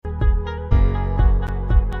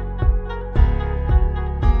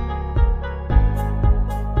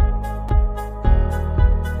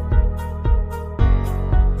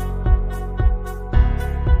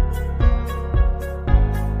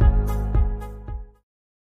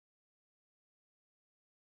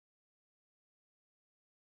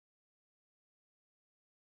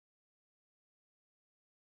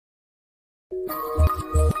Peace,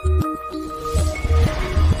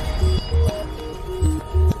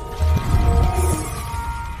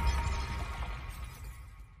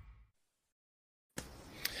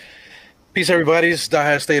 everybody. This is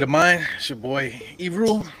Die State of Mind. It's your boy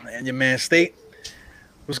Ebru and your man State.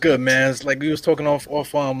 What's good, man? It's like we was talking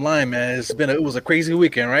off line, man. It was a crazy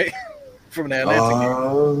weekend, right? From the Atlanta game.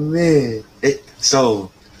 Oh man!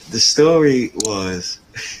 So the story was,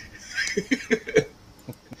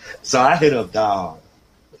 so I hit up Dog.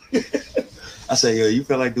 I said, "Yo, you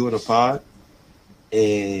feel like doing a pod?"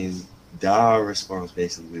 And Dog's response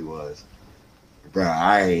basically was, "Bro,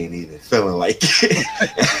 I ain't even feeling like it."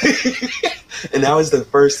 And that was the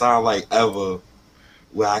first time, like, ever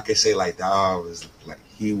where I could say, like, Dog was like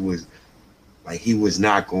he was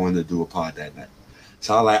not going to do a pod that night.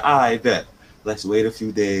 So I was like, all right, bet. Let's wait a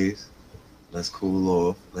few days. Let's cool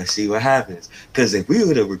off. Let's see what happens. Because if we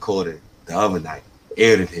would have recorded the other night, it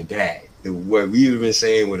would have been bad. What we would have been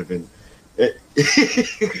saying would have been...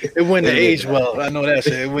 It wouldn't have aged well. I know that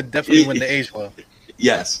shit. It would definitely wouldn't have aged well.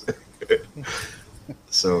 Yes.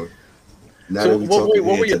 So what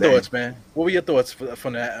were your thoughts, man? What were your thoughts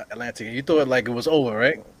from the Atlanta game? You thought like it was over,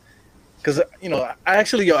 right? Because I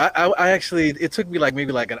actually it took me like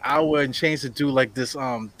maybe like an hour and change to do like this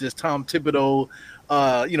Tom Thibodeau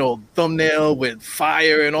thumbnail with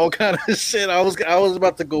fire and all kind of shit. I was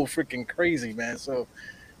about to go freaking crazy, man. So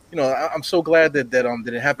I'm so glad that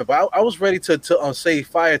didn't happen. But I was ready to say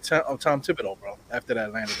fire Tom Thibodeau, bro, after that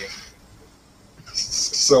Atlanta game.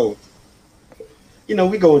 So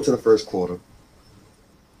we go into the first quarter.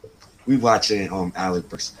 We watching Alec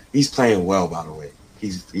Burks. He's playing well, by the way.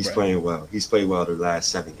 He's right. Playing well. He's played well the last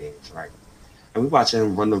 7 games, right? And we watching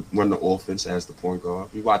him run the offense as the point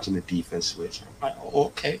guard. We watching the defense switch. I'm like, oh,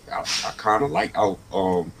 okay, I kind of like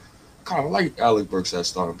Alec Burks as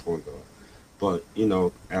starting point guard. But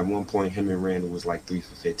at one point, him and Randall was like 3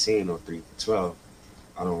 for 15 or 3 for 12.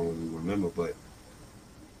 I don't really remember, but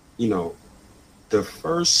the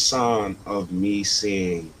first sign of me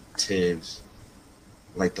seeing Tibbs,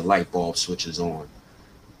 like the light bulb switches on.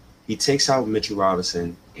 He takes out Mitchell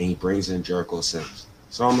Robinson and he brings in Jericho Sims.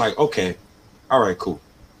 So I'm like, okay, all right, cool.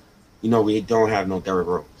 We don't have no Derrick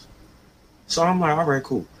Rose. So I'm like, all right,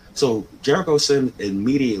 cool. So Jericho Sims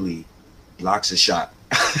immediately blocks a shot.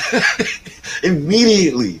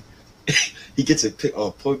 Immediately. He gets a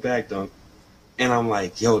put back dunk. And I'm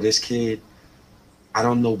like, yo, this kid, I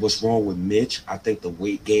don't know what's wrong with Mitch. I think the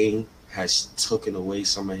weight gain has taken away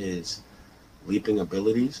some of his leaping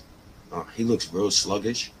abilities. He looks real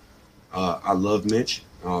sluggish. I love Mitch.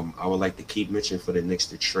 I would like to keep Mitch and for the Knicks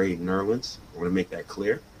to trade Nerlens. I want to make that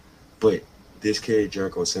clear. But this kid,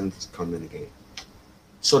 Jericho Sims, come in the game.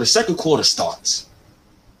 So the second quarter starts.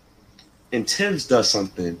 And Tibbs does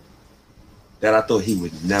something that I thought he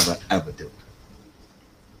would never, ever do.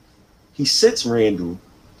 He sits Randall,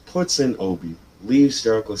 puts in Obi, leaves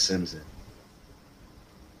Jericho Sims in.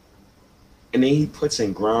 And then he puts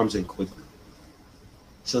in Grimes and Quickly.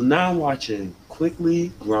 So now I'm watching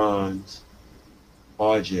Quickly, Grimes,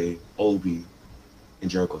 RJ, Obi,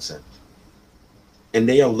 and Jericho Sims. And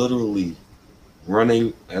they are literally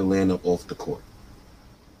running Atlanta off the court.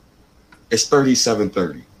 It's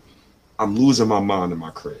 37-30. I'm losing my mind in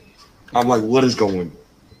my crib. I'm like, what is going on?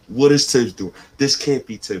 What is Tibbs doing? This can't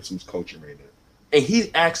be Tibbs who's coaching right now. And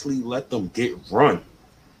he actually let them get run.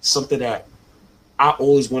 Something that I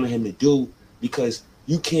always wanted him to do, because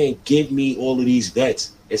you can't give me all of these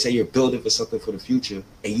vets and say you're building for something for the future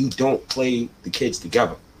and you don't play the kids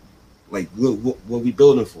together. Like, what we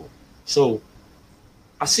building for? So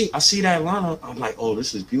I see that lineup. I'm like, oh,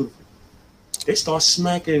 this is beautiful. They start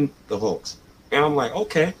smacking the Hawks. And I'm like,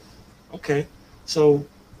 okay. So,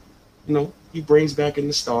 he brings back in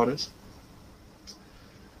the starters.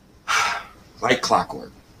 Like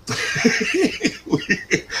clockwork.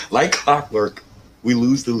 Like clockwork, we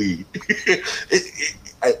lose the lead.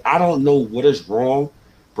 I don't know what is wrong,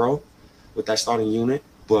 bro, with that starting unit,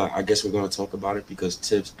 but I guess we're going to talk about it because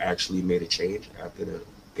Tibbs actually made a change after the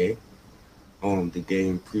game. The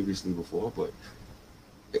game previously before, but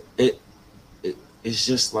it's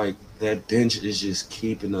just like that bench is just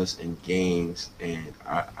keeping us in games, and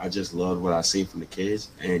I just love what I see from the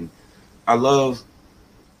kids, and I love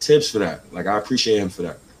Tibbs for that. Like, I appreciate him for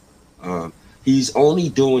that. He's only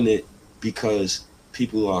doing it because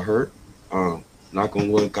people are hurt. Not gonna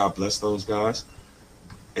work. God bless those guys.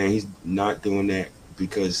 And he's not doing that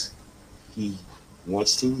because he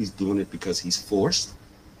wants to. He's doing it because he's forced.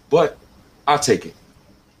 But I'll take it.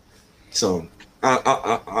 So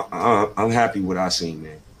I'm happy with what I seen,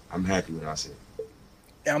 man. I'm happy with what I seen.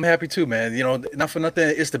 I'm happy too, man. You know, not for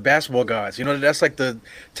nothing, it's the basketball gods. You know, that's like the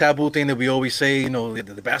taboo thing that we always say. You know,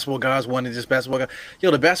 the basketball gods wanted just basketball guys.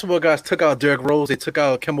 Yo, the basketball guys took out Derrick Rose, they took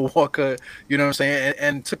out Kemba Walker. You know what I'm saying?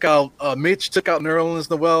 And took out Mitch, took out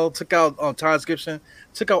Nerlens Noel, took out Taj Gibson,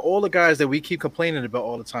 took out all the guys that we keep complaining about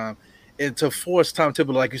all the time, and to force Tom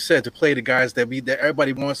Thibodeau, like you said, to play the guys that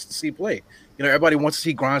everybody wants to see play. You know, everybody wants to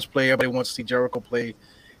see Grimes play. Everybody wants to see Jericho play.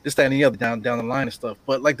 This, that, and the other down the line and stuff.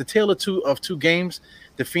 But like the tale of two games,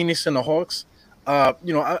 the Phoenix and the Hawks.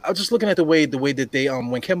 You know, I was just looking at the way that they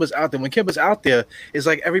when Kemba's out there, it's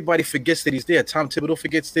like everybody forgets that he's there. Tom Thibodeau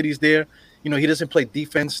forgets that he's there. You know, he doesn't play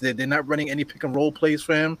defense. They're not running any pick and roll plays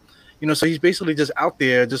for him. You know, so he's basically just out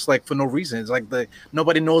there, just like for no reason. It's like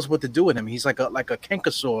nobody knows what to do with him. He's like a canker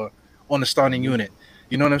sore on the starting unit.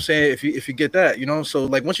 You know what I'm saying? If you get that, you know, so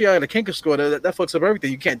like once you got a canker score, that fucks up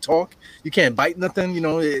everything. You can't talk, you can't bite nothing. You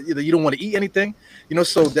know, you don't want to eat anything. You know,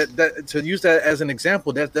 so that to use that as an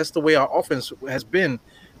example, that's the way our offense has been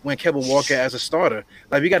when Kemba Walker as a starter.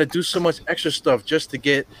 Like we got to do so much extra stuff just to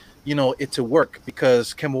get it to work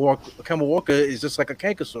because Kemba Walker is just like a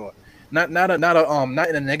canker sore. Not in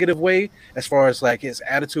a negative way as far as like his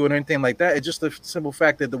attitude or anything like that. It's just the simple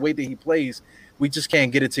fact that the way that he plays, we just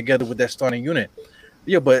can't get it together with that starting unit.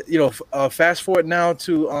 Yeah, but fast forward now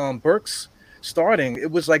to Burks starting, it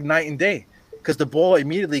was like night and day because the ball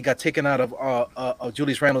immediately got taken out of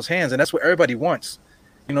Julius Randle's hands, and that's what everybody wants.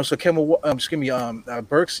 You know, so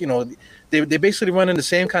Burks, they basically running the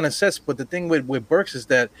same kind of sets, but the thing with Burks is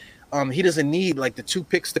that he doesn't need like the two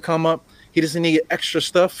picks to come up. He doesn't need extra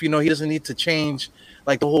stuff. You know, he doesn't need to change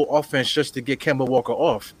like the whole offense just to get Kemba Walker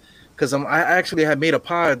off. Because I actually had made a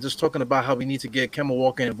pod just talking about how we need to get Kemba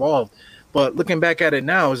Walker involved. But looking back at it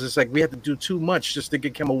now, it's just like we have to do too much just to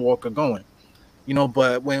get Kemba Walker going. You know,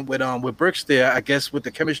 but with Burks there, I guess with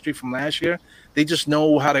the chemistry from last year, they just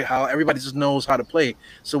know how everybody just knows how to play.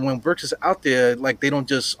 So when Burks is out there, like they don't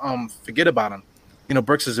just forget about him. You know,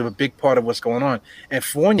 Burks is a big part of what's going on. And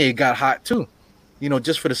Fournier got hot too. You know,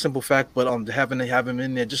 just for the simple fact, but having to have him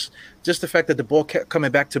in there, just the fact that the ball kept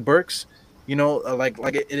coming back to Burks, you know,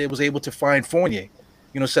 it was able to find Fournier.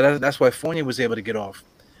 You know, so that's why Fournier was able to get off.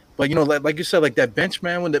 But you know, like you said, like that bench,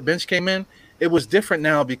 man, when the bench came in, it was different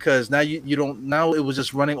now because now you don't now it was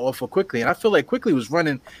just running off of Quickly. And I feel like Quickly was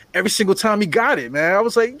running every single time he got it, man. I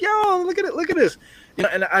was like, yo, look at this. You know,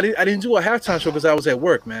 and I didn't do a halftime show because I was at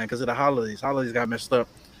work, man, because of the holidays. Holidays got messed up.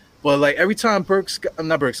 But like every time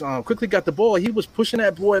Quickly got the ball, he was pushing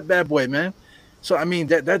that bad boy, man. So I mean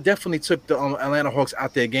that definitely took the Atlanta Hawks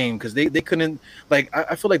out their game because they couldn't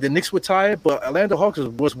I feel like the Knicks were tired, but Atlanta Hawks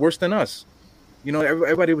was worse than us. You know,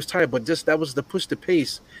 everybody was tired, but just that was the push the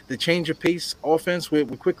pace, the change of pace offense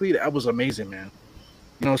with Quickly. That was amazing, man.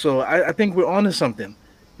 You know, so I think we're on to something.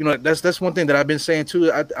 You know, that's one thing that I've been saying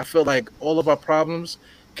too. I feel like all of our problems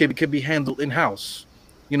could be handled in house.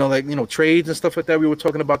 You know, like trades and stuff like that. We were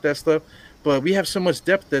talking about that stuff, but we have so much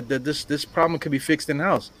depth that this problem could be fixed in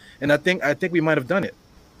house, and I think we might have done it.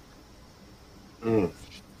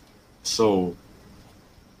 So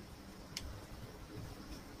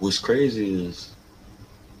what's crazy is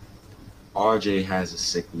RJ has a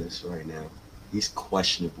sickness right now. He's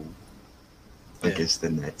questionable against the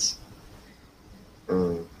Nets.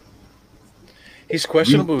 He's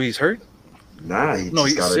questionable. He's hurt. Nah,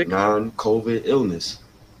 he's got sick. A non-COVID illness.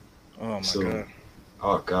 Oh my god.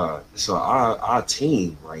 Oh god. So our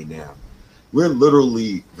team right now, we're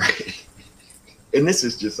literally and this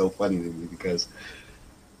is just so funny to me because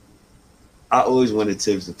I always wanted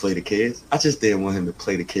Tibbs to play the kids. I just didn't want him to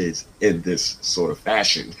play the kids in this sort of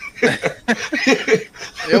fashion.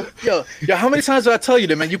 Yo, how many times do I tell you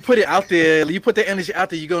that, man? You put it out there, you put the energy out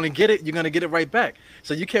there, you're gonna get it right back.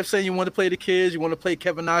 So you kept saying you want to play the kids, you want to play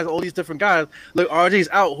Kevin Knox, all these different guys. Look, RJ's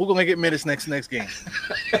out. Who's gonna get minutes next game?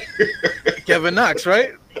 Kevin Knox,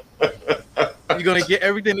 right? You're gonna get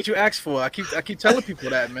everything that you asked for. I keep telling people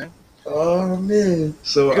that, man. Oh man.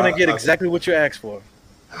 So you're gonna get exactly what you asked for.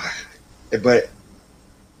 But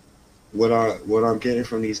what I'm getting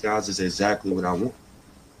from these guys is exactly what I want.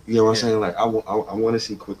 You know what I'm saying? Like I want to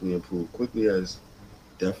see Quickly improve. Quickly has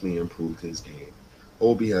definitely improved his game.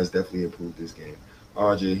 Obi has definitely improved his game.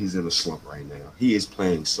 RJ, he's in a slump right now. He is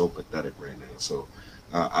playing so pathetic right now. So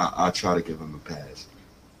I try to give him a pass.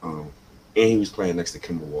 And he was playing next to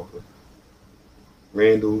Kemba Walker.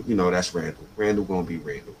 Randall, that's Randall. Randall gonna be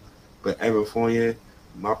Randall. But Evan Fournier,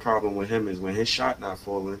 my problem with him is when his shot not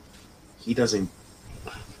falling, he don't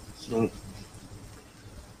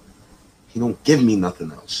give me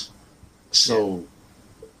nothing else. So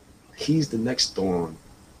he's the next thorn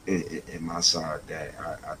in my side that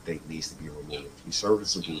I think needs to be removed. He's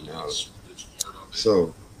serviceable now.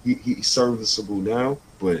 So he's serviceable now,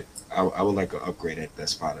 but I would like an upgrade at that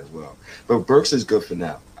spot as well. But Burks is good for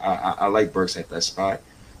now. I like Burks at that spot.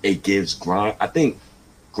 It gives Grimes. I think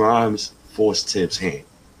Grimes forced Tibbs' hand,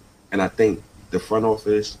 and I think the front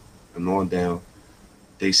office and on down,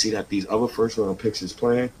 they see that these other first round picks is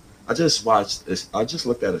playing. I just watched this. I just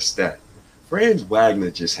looked at a stat. Franz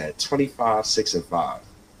Wagner just had 25, 6, and 5.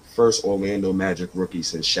 First Orlando Magic rookie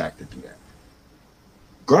since Shaq to do that.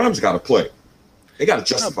 Grimes got to play. They got to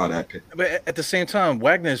justify that pick. But at the same time,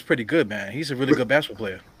 Wagner is pretty good, man. He's a really good basketball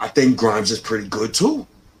player. I think Grimes is pretty good too.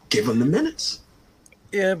 Give him the minutes.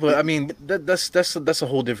 Yeah, but I mean that's a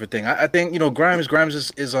whole different thing. I think Grimes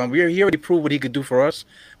is he already proved what he could do for us,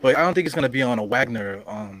 but I don't think it's gonna be on a Wagner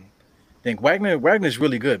thing. Wagner's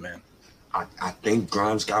really good, man. I think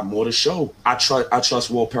Grimes got more to show. I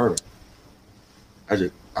trust Will Perrin.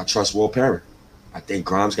 I trust Will Perrin. I think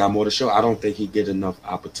Grimes got more to show. I don't think he get enough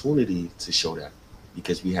opportunity to show that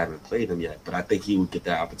because we haven't played him yet. But I think he would get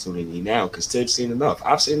that opportunity now because Tibbs seen enough.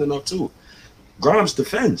 I've seen enough too. Grimes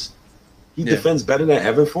defends. He defends better than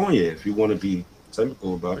Evan Fournier if you want to be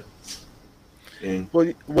technical about it. And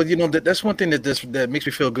well, that's one thing that makes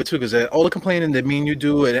me feel good too, because all the complaining that me and you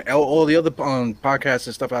do, and all the other podcasts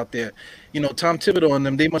and stuff out there, Tom Thibodeau and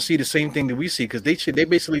them, they must see the same thing that we see, because they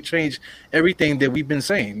basically changed everything that we've been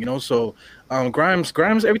saying, So Grimes,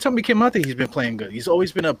 every time we came out there, he's been playing good. He's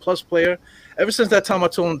always been a plus player. Ever since that time I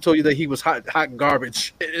told you that he was hot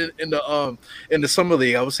garbage in the summer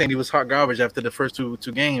league, I was saying he was hot garbage after the first two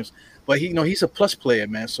games. But he's a plus player,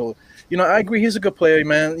 man. So I agree he's a good player,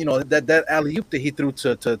 man. That alley oop that he threw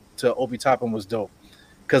to Obi Toppin was dope,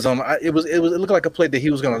 because it looked like a play that he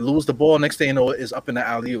was gonna lose the ball. Next thing you know, is up in the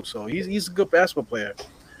alley oop. So he's a good basketball player.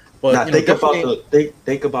 But now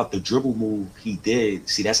think about the dribble move he did.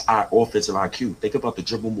 See, that's our offensive IQ. Think about the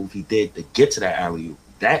dribble move he did to get to that alley oop.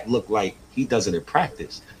 That looked like he does it in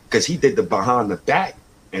practice, because he did the behind the back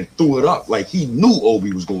and threw it up like he knew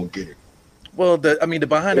Obi was gonna get it. Well, the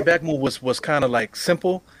behind the back move was kind of like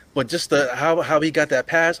simple, but just how he got that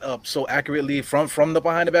pass up so accurately from the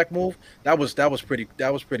behind the back move, that was pretty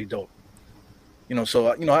dope. So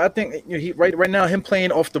I think he right now, him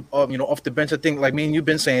playing off the bench, I think, like me and you've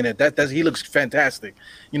been saying that he looks fantastic.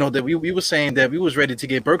 That we were saying that we was ready to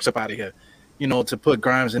get Burks up out of here, to put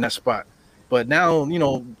Grimes in that spot. But now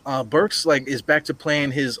Burks is back to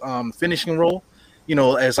playing his finishing role,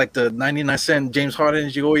 as like the 99-cent James Harden,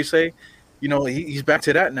 as you always say. He's back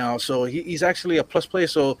to that now, so he's actually a plus player.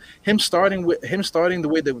 So him starting the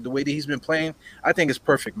way that he's been playing, I think is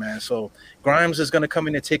perfect, man. So Grimes is going to come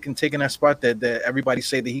in and taking that spot that everybody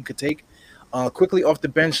say that he could take. Quickly off the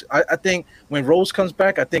bench, I think when Rose comes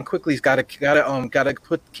back, I think Quickly's got to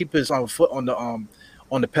keep his foot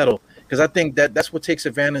on the pedal, because I think that's what takes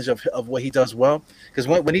advantage of what he does well. Because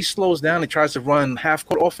when he slows down and tries to run half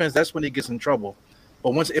court offense, that's when he gets in trouble.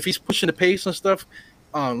 But if he's pushing the pace and stuff,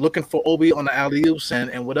 looking for Obi on the alley-oops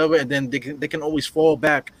and whatever, and then they can always fall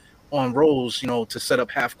back on Rose, to set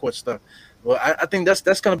up half-court stuff. Well, I think that's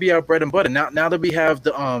going to be our bread and butter. Now that we have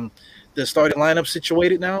the starting lineup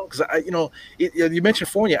situated now, because you mentioned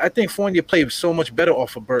Fournier. I think Fournier played so much better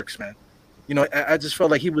off of Burks, man. I just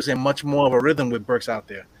felt like he was in much more of a rhythm with Burks out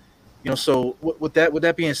there. So with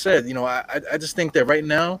that being said, I just think that right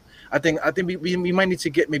now, I think we might need to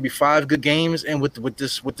get maybe 5 good games, and with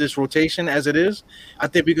this rotation as it is, I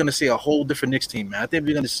think we're going to see a whole different Knicks team, man. I think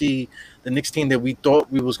we're going to see the Knicks team that we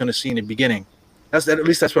thought we was going to see in the beginning. At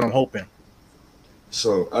least that's what I'm hoping.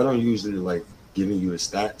 So I don't usually like giving you the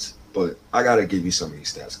stats, but I got to give you some of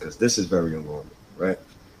these stats because this is very alarming, right?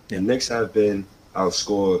 Yeah. The Knicks have been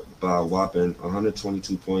outscored by a whopping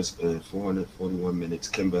 122 points in 441 minutes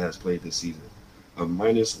Kemba has played this season. A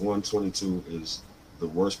minus 122 is the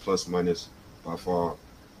worst plus minus by far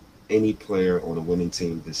any player on a winning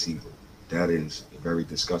team this season. That is very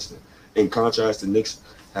disgusting. In contrast, the Knicks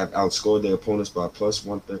have outscored their opponents by plus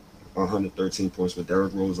 113 points with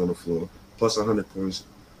Derrick Rose on the floor, plus 100 points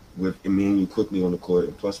with Emmanuel Quickly on the court,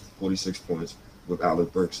 and plus 46 points with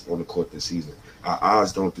Alec Burks on the court this season. Our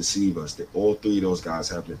odds don't deceive us. That all 3 of those guys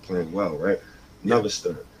have been playing well, right? Another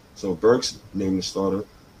stud. So Burks named the starter.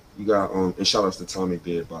 You got and shout outs to Tommy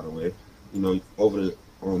Beard, by the way. Over the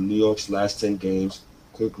New York's last 10 games,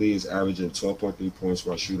 Quickly is averaging 12.3 points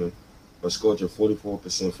while shooting a scorch of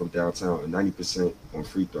 44% from downtown and 90% on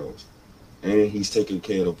free throws. And he's taking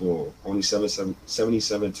care of the ball. Only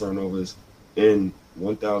 77 turnovers in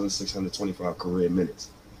 1,625 career minutes.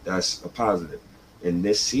 That's a positive. And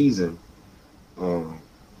this season, New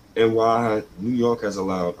York has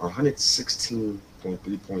allowed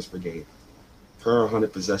 116.3 points per game per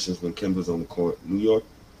 100 possessions when Kemba's on the court. New York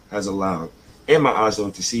has allowed, and my eyes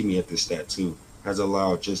don't deceive me at this stat too, has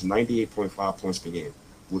allowed just 98.5 points per game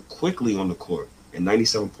with Quickly on the court and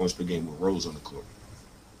 97 points per game with Rose on the court.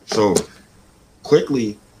 So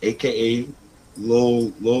Quickly, aka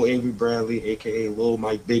Lil Avery Bradley, aka Lil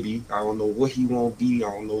Mike Bibby. I don't know what he want to be. I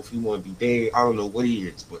don't know if he want to be big. I don't know what he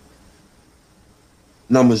is, but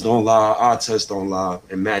numbers don't lie, our tests don't lie,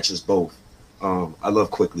 and matches both. I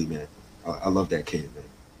love Quickly, man. I love that kid, man.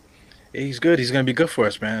 Yeah, he's good. He's gonna be good for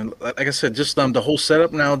us, man. Like I said, just the whole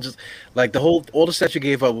setup now, just like all the stats you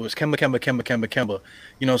gave up was Kemba.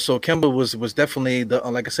 So Kemba was definitely the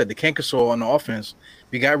like I said, the canker sore on the offense.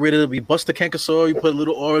 We bust the canker sore. You put a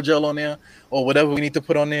little oil gel on there or whatever we need to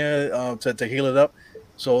put on there to heal it up.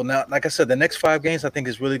 So now, like I said, the next 5 games I think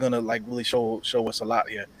is really gonna like really show us a lot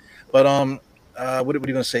here. But what are you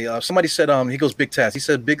gonna say? Somebody said he goes big task. He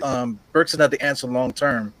said big Burks is not the answer long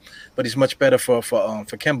term, but he's much better for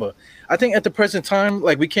Kemba. I think at the present time,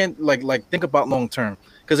 like we can't like think about long term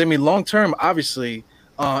because I mean long term, obviously,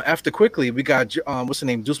 after Quickly we got what's the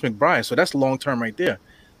name, Deuce McBride, so that's long term right there.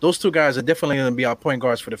 Those two guys are definitely going to be our point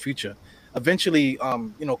guards for the future. Eventually,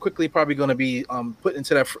 Quickly probably going to be put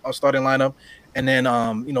into that starting lineup, and then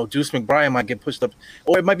Deuce McBride might get pushed up,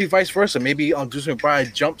 or it might be vice versa. Maybe Deuce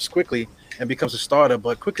McBride jumps Quickly and becomes a starter,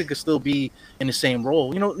 but Quickly could still be in the same role.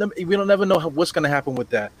 We don't never know what's going to happen with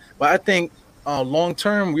that. But I think long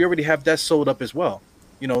term, we already have that sold up as well.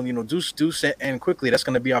 Deuce and Quickly, that's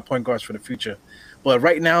going to be our point guards for the future. But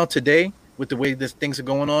right now, today, with the way things are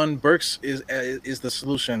going on, Burks is the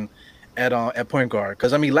solution at point guard.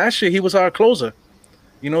 Because I mean, last year he was our closer.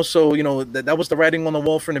 So that was the writing on the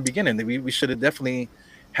wall from the beginning. We should have definitely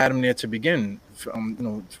had him there to begin.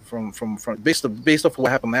 From based off of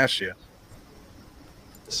what happened last year.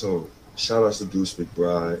 So shout outs to Deuce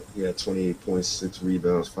McBride. He had 28 points, 6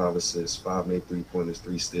 rebounds, 5 assists, 5 made 3-pointers,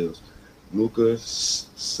 3 steals. Luka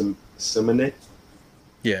Simonet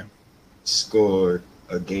scored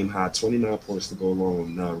a game high 29 points to go along with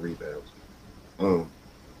 9 rebounds.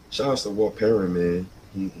 Shout outs to Walt Perrin, man.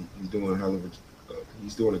 He's doing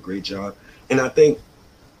he's doing a great job. And I think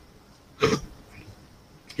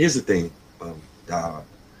here's the thing,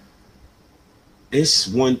 it's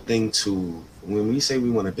one thing to when we say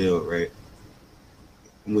we want to build, right?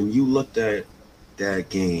 When you looked at that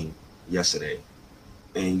game yesterday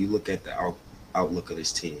and you look at the outlook of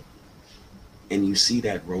this team and you see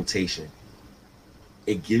that rotation,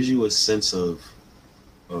 it gives you a sense of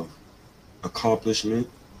accomplishment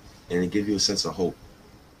and it gives you a sense of hope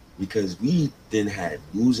because we then had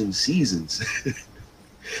losing seasons.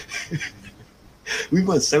 We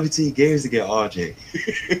won 17 games to get RJ.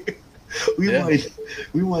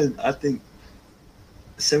 We won I think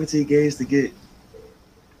 17 games to get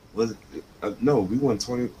we won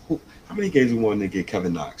 20. How many games we won to get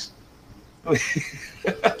Kevin Knox?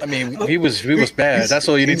 I mean, he was bad. That's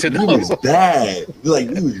all you need to know. He was bad. Like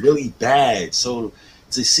he was really bad. So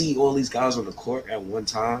to see all these guys on the court at one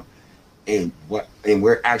time and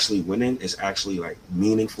we're actually winning, is actually like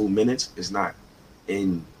meaningful minutes. It's not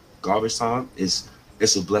in garbage time. It's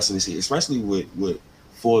a blessing to see, especially with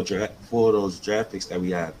four of those draft picks that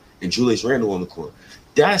we have and Julius Randle on the court.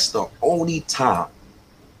 That's the only time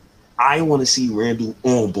I want to see Randle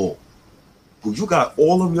on ball. But you got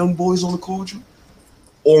all them young boys on the court,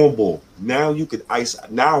 on ball. Now you could ice.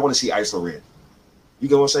 Now I want to see ISO Randle. You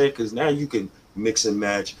get what I'm saying? Because now you can mix and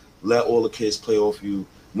match, let all the kids play off you.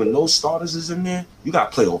 When those starters is in there, you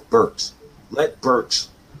got to play off Burks. Let Burks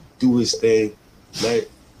do his thing. Let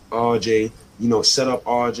RJ, set up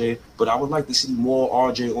RJ. But I would like to see more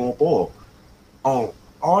RJ on ball.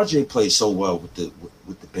 RJ plays so well with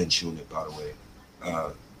the bench unit, by the way.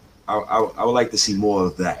 I would like to see more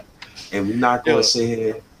of that. And we're not going to sit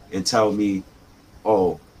here and tell me,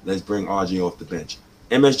 oh, let's bring RJ off the bench.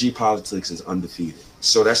 MSG politics is undefeated.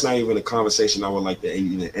 So that's not even a conversation I would like to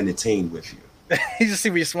even entertain with you. You just see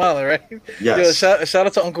me smiling, right? Yes. Yo, shout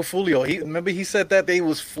out to Uncle Fulio. Remember he said that they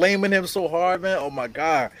was flaming him so hard, man. Oh my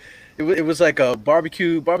God. It was like a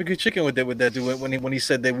barbecue chicken with that dude when he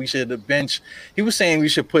said that we should bench. He was saying we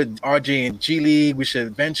should put RJ in G League, we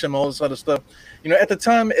should bench him, all this other stuff. At the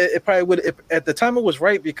time it probably would. At the time it was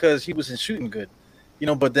right because he wasn't shooting good,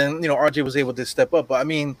 But then RJ was able to step up. But I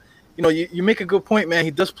mean, you make a good point, man.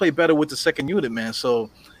 He does play better with the second unit, man. So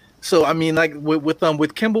I mean, like with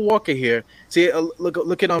Kemba Walker here. See,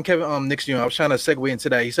 look at Kevin Knicks Jr. I was trying to segue into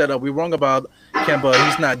that. He said we're wrong about Kemba.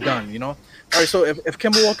 He's not done, All right, so if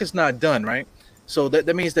Kemba Walker's not done, right? So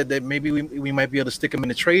that means that maybe we might be able to stick him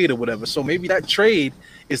in a trade or whatever. So maybe that trade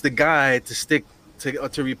is the guy to stick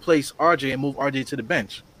to replace RJ and move RJ to the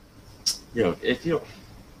bench. If you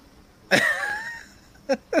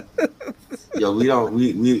Yo, we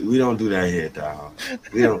don't do that here, dog.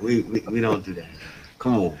 We don't do that.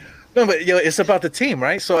 Come on. No, but it's about the team,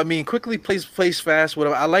 right? So I mean, quickly plays fast.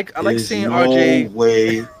 Whatever. I like There's seeing no RJ.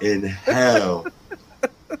 way in hell,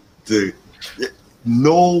 the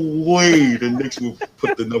no way the Knicks will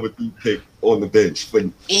put the number 3 pick on the bench for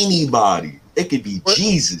anybody. It could be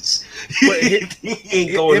Jesus. He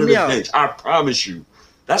ain't going to the bench. I promise you.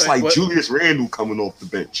 That's like Julius Randle coming off the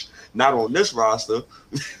bench. Not on this roster.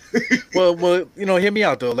 well, hear me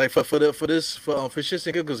out though. Like for shits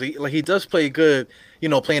and giggles, he does play good.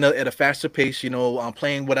 Playing at a faster pace.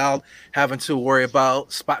 Playing without having to worry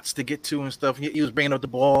about spots to get to and stuff. He was bringing up the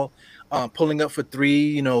ball, pulling up for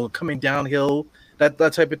three. Coming downhill, that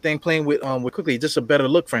type of thing. Playing with quickly, just a better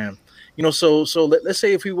look for him. So let's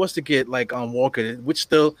say if he was to get like Walker, which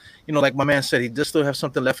still, like my man said, he does still have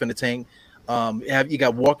something left in the tank. You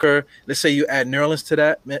got Walker. Let's say you add Nerlens to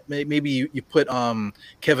that. Maybe you put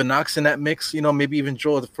Kevin Knox in that mix. Maybe even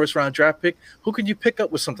draw the first round draft pick. Who could you pick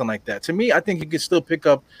up with something like that? To me, I think you could still pick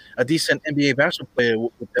up a decent NBA basketball player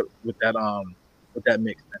with that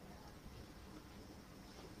mix.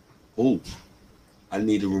 Oh, I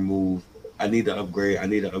need to upgrade. I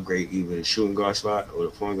need to upgrade either the shooting guard spot or the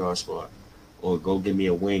point guard spot, or go give me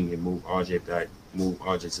a wing and move RJ back. Move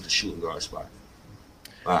RJ to the shooting guard spot.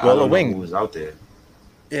 I don't a wing know who was out there.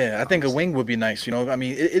 Yeah, I think a wing would be nice. I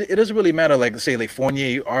mean, it doesn't really matter. Like say, like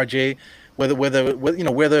Fournier, RJ,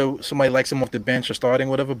 whether somebody likes him off the bench or starting,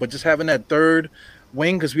 whatever. But just having that third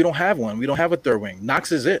wing, because we don't have one. We don't have a third wing.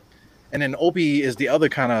 Knox is it, and then Obi is the other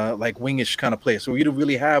kind of like wingish kind of player. So we don't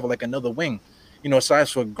really have like another wing, aside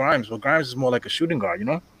for Grimes. But Grimes is more like a shooting guard,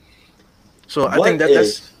 So I think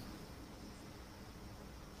that's.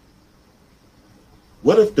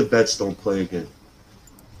 What if the Vets don't play again?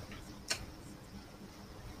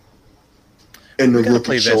 And the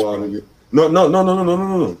rookie show out of it. No.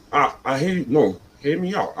 I hear you. No, hear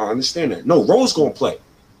me out. I understand that. No, Rose gonna play.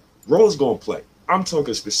 I'm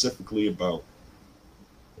talking specifically about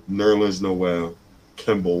Nerlens Noel,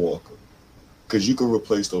 Kemba Walker, because you can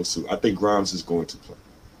replace those two. I think Grimes is going to play.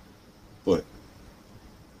 But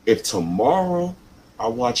if tomorrow I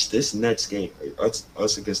watch this next game,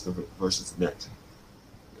 us against versus the Nets,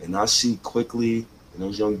 and I see quickly and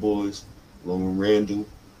those young boys, Logan Randall,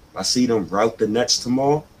 I see them route the Nets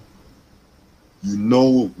tomorrow, you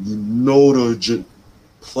know the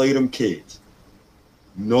play them kids.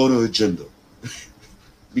 You know the agenda.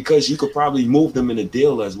 Because you could probably move them in a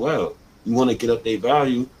deal as well. You want to get up their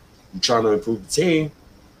value. You're trying to improve the team.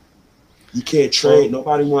 You can't trade.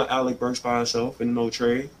 Nobody want Alec Burks by himself in no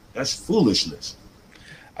trade. That's foolishness.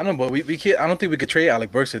 I don't know, but we can't. I don't think we could trade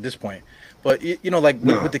Alec Burks at this point. But with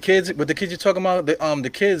the kids you're talking about, the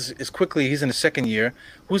kids is quickly. He's in the second year.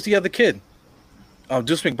 Who's the other kid?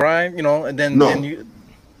 Deuce McBride. And then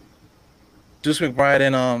Deuce McBride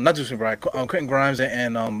and not Deuce McBride, Quentin Grimes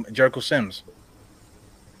and Jericho Sims.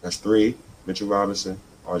 That's 3. Mitchell Robinson,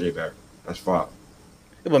 RJ Barrett. That's 5.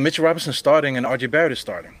 Yeah, but Mitchell Robinson's starting and RJ Barrett is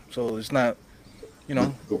starting, so it's not,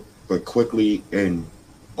 But quickly and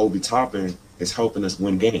Obi Toppin is helping us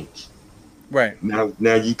win games. Right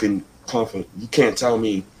now you can confident. You can't tell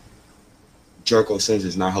me Jericho Sims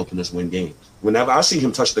is not helping us win games. Whenever I see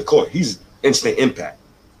him touch the court, he's instant impact.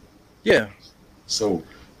 Yeah. So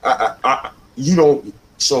you don't.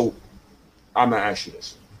 So I'm gonna ask you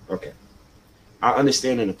this. Okay. I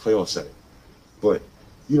understand in the playoff setting, but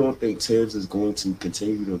you don't think Thibs is going to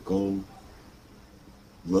continue to go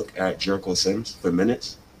look at Jericho Sims for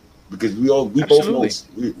minutes? Because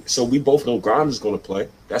we both know Grimes is going to play.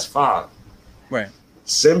 That's 5. Right.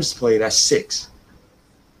 Sims play. That's 6.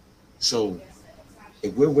 So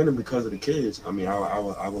if we're winning because of the kids, I mean, I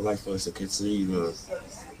would like for us to continue to,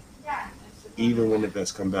 even when the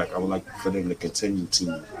Vets come back, I would like for them to continue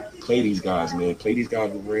to play these guys, man. Play these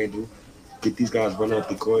guys with Randall. Get these guys running up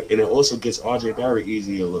the court, and it also gets RJ Barrett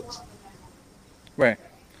easier looks. Right,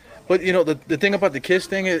 but the thing about the kids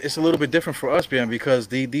thing is it's a little bit different for us, man, because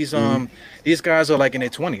these guys are like in their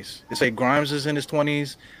 20s. It's like Grimes is in his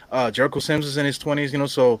 20s, Jericho Sims is in his 20s.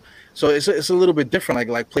 So it's a little bit different,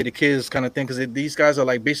 like play the kids kind of thing, because these guys are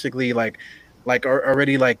like basically like are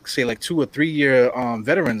already like say like 2 or 3 year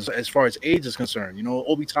veterans as far as age is concerned.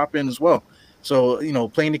 Obi Toppin as well. So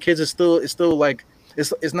playing the kids is still like.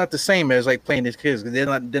 It's not the same as like playing these kids, because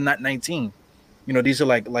they're not 19. These are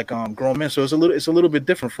like grown men. So it's a little bit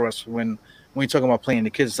different for us when you're talking about playing the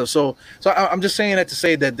kids and stuff. So I'm just saying that to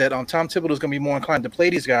say that Tom Thibodeau is going to be more inclined to play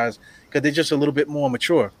these guys because they're just a little bit more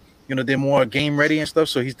mature. They're more game ready and stuff.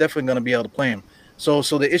 So he's definitely going to be able to play them. So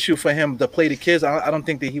the issue for him to play the kids, I don't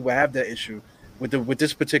think that he will have that issue with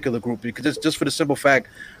this particular group, because it's just for the simple fact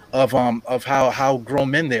of how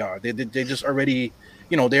grown men they are. They just already,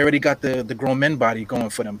 you know, they already got the grown men body going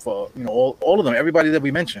for them, for, you know, all of them, everybody that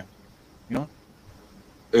we mentioned, you know.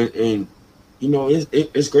 And you know,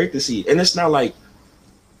 it's great to see. And it's not like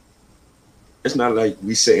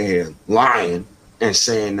we sitting here lying and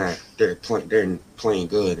saying that they're playing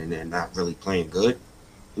good and they're not really playing good.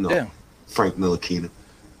 You know, Yeah. Frank Ntilikina.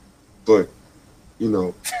 But you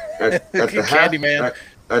know, at the Candyman.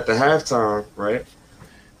 at the halftime, right?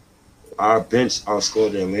 Our bench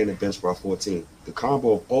outscored the Atlanta bench by 14. The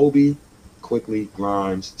combo of Obi, Quickly,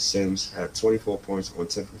 Grimes, Sims had 24 points on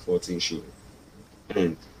 10 for 14 shooting,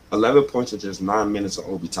 and 11 points in just 9 minutes of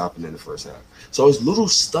Obi topping in the first half. So it's little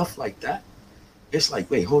stuff like that. It's like,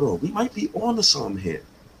 wait, hold on, we might be on to something here.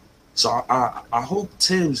 So I hope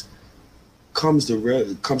Tibbs comes to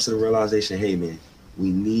the realization, hey man, we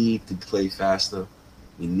need to play faster.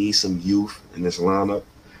 We need some youth in this lineup.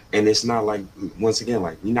 And it's not like, once again,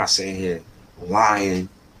 like, we're not sitting here lying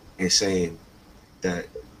and saying that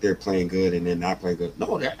they're playing good and they're not playing good.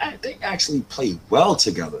 No, they actually play well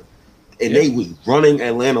together. And they was running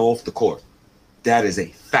Atlanta off the court. That is a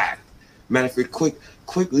fact. Matter of fact,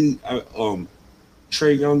 quickly,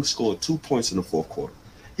 Trae Young scored 2 points in the fourth quarter.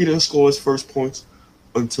 He didn't score his first points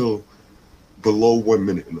until below 1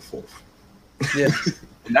 minute in the fourth. Yeah.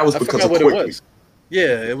 And that was because of what Quickly. it was.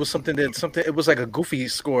 Yeah, it was something it was like a goofy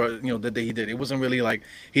score, you know, that he did. It wasn't really like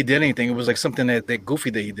he did anything. It was like something that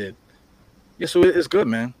goofy that he did. Yeah, so it's good,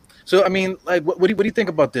 man. So I mean, like, what do you think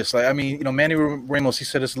about this? Like, I mean, you know, Manny Ramos, he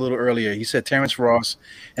said this a little earlier. He said Terrence Ross,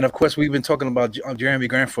 and of course, we've been talking about Jeremy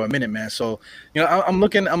Grant for a minute, man. So, you know, I'm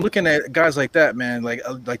looking at guys like that, man. Like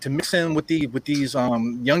to mix in with these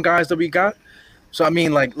young guys that we got. So I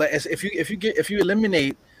mean, like if you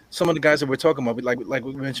eliminate some of the guys that we're talking about, like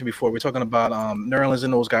we mentioned before, we're talking about Nerlens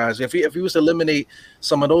and those guys. If you was to eliminate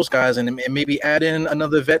some of those guys and maybe add in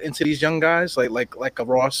another vet into these young guys, like a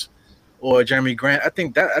Ross or Jeremy Grant, I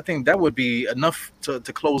think that would be enough to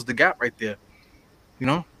close the gap right there. You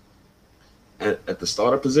know, At the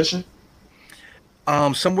starter position,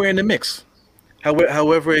 somewhere in the mix,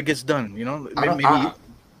 however it gets done. You know, maybe. I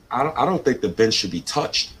don't think the bench should be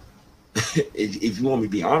touched. If you want me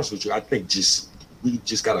to be honest with you, I think we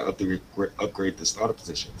just got to upgrade the starter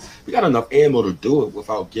position. We got enough ammo to do it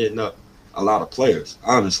without getting up a lot of players.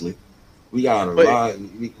 Honestly, we got a lot.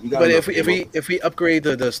 We got. But if we upgrade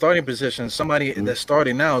the starting position, somebody that's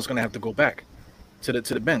starting now is going to have to go back to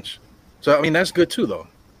the bench. So I mean, that's good too, though.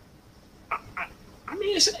 I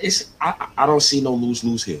mean, I don't see no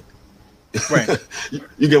lose here. Right.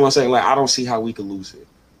 You get what I'm saying? Like, I don't see how we can lose here,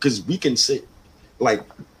 because we can sit, like,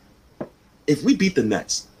 if we beat the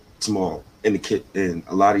Nets tomorrow and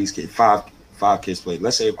a lot of these kids, five kids play.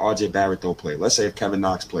 Let's say if RJ Barrett don't play. Let's say if Kevin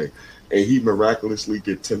Knox play, and he miraculously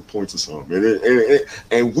get 10 points or something,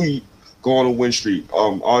 and we go on a win streak.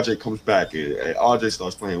 RJ comes back and RJ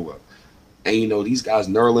starts playing well, and you know these guys,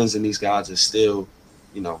 Nerlens and these guys are still,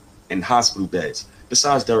 you know, in hospital beds.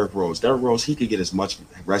 Besides Derrick Rose, he could get as much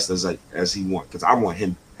rest as he wants, because I want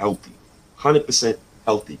him healthy, 100%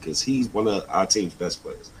 healthy, because he's one of our team's best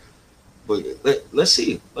players. But let's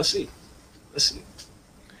see.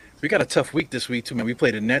 We got a tough week this week too, man. We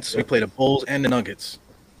played the Nets, we played the Bulls, and the Nuggets.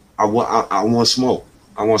 I want smoke.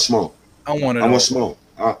 I want smoke. I want smoke.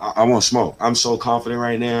 I want smoke. I'm so confident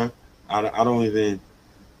right now. I don't even.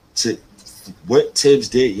 What Tibbs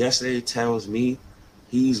did yesterday tells me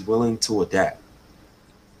he's willing to adapt.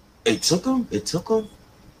 It took him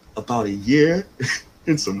about a year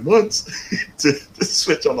and some months to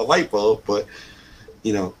switch on the light bulb, but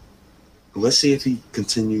you know, let's see if he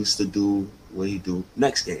continues to do what he do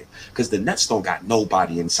next game, because the Nets don't got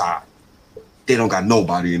nobody inside. They don't got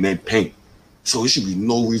nobody in their paint, so it should be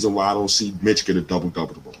no reason why I don't see Mitch get a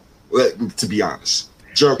double-double. To be honest,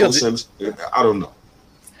 Jericho Sims, I don't know.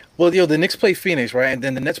 Well, the Knicks play Phoenix, right? And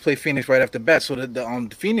then the Nets play Phoenix right after bat. So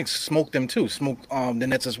the Phoenix smoked them too, smoked the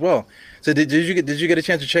Nets as well. So did you get a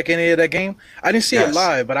chance to check any of that game? I didn't see it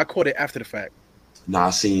live, but I caught it after the fact. Nah, I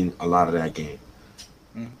seen a lot of that game.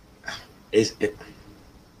 Mm-hmm.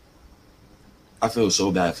 I feel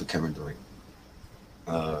so bad for Kevin Durant.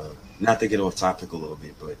 Not to get off topic a little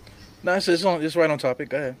bit, but no, it's right on topic.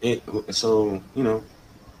 Go ahead. So you know,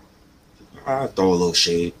 I throw a little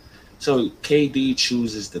shade. So KD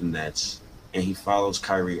chooses the Nets, and he follows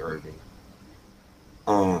Kyrie Irving.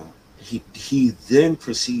 He then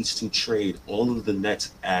proceeds to trade all of the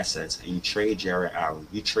Nets assets, and you trade Jarrett Allen.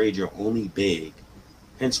 You trade your only big,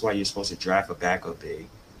 hence why you're supposed to draft a backup big.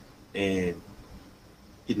 And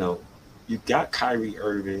you know, you got Kyrie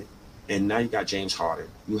Irving, and now you got James Harden.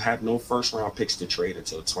 You have no first round picks to trade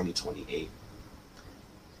until 2028.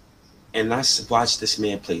 And I watched this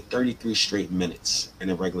man play 33 straight minutes in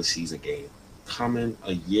a regular season game, coming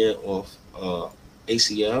a year off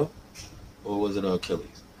ACL, or was it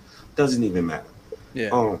Achilles? Doesn't even matter. Yeah.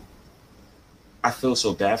 Um, I feel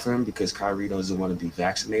so bad for him because Kyrie doesn't want to be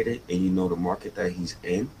vaccinated, and you know the market that he's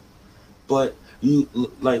in. But you,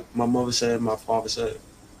 like my mother said, my father said,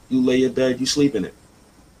 you lay your bed, you sleep in it.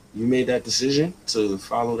 You made that decision to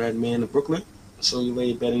follow that man to Brooklyn, so you lay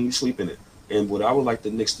your bed and you sleep in it. And what I would like the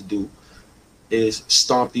Knicks to do is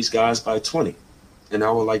stomp these guys by 20. And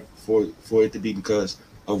I would like for it to be because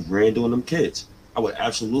of Randall and them kids. I would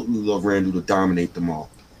absolutely love Randall to dominate them all.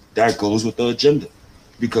 That goes with the agenda.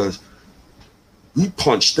 Because we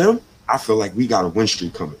punched them, I feel like we got a win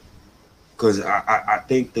streak coming. Because I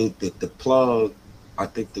think the plug, I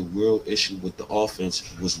think the real issue with the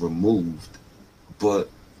offense was removed, but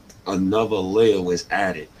another layer was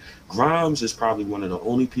added. Grimes is probably one of the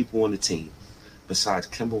only people on the team, besides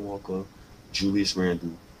Kemba Walker, Julius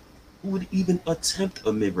Randle, who would even attempt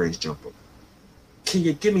a mid-range jumper. Can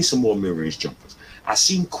you give me some more mid-range jumpers? I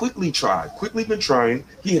seen Quickly try. Quickly been trying.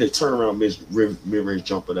 He had a turnaround mid-range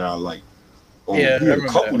jumper that I like. Yeah, he had a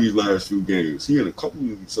couple of these last few games.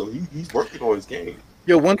 So he's working on his game.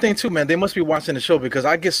 Yo, one thing too, man. They must be watching the show because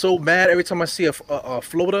I get so mad every time I see a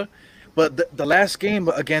floater. But the last game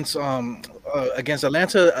against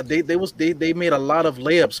Atlanta, they made a lot of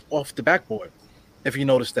layups off the backboard. If you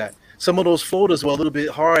notice that, some of those floaters were a little bit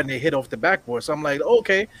hard and they hit off the backboard. So I'm like,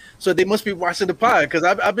 okay, so they must be watching the pod because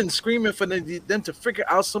I've been screaming for them to figure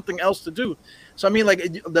out something else to do. So I mean, like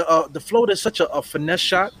the floater is such a finesse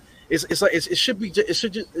shot. It's like it should be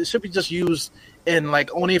just used in like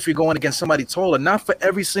only if you're going against somebody taller, not for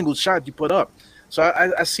every single shot you put up. So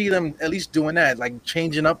I see them at least doing that, like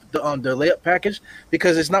changing up the layup package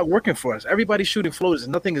because it's not working for us. Everybody's shooting floaters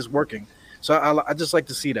and nothing is working. So I just like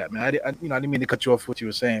to see that, man. I didn't mean to cut you off what you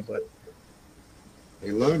were saying, but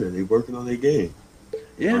they learning, they working on their game.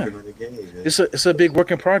 Yeah, it's a big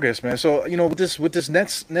work in progress, man. So with this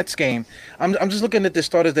Nets game, I'm just looking at the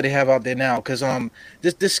starters that they have out there now because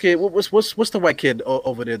this kid, what's the white kid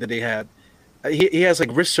over there that they had? He has like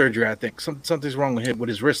wrist surgery, I think. Something's wrong with him with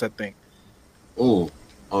his wrist, I think. On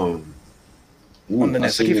the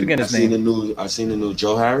Nets, I keep forgetting his name. I seen the new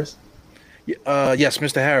Joe Harris. Yes,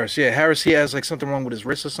 Mr. Harris. Yeah, Harris. He has like something wrong with his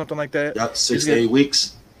wrist or something like that. Yep, 6 to 8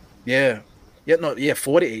 weeks. Yeah.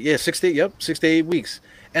 40. Yeah, 68. Yep, 6 to 8 weeks.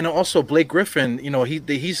 And also Blake Griffin.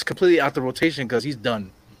 He's completely out the rotation because he's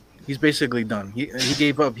done. He's basically done. He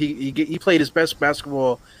gave up. He played his best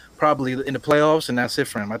basketball probably in the playoffs, and that's it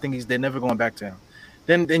for him. I think they're never going back to him.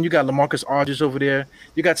 Then you got LaMarcus Aldridge over there.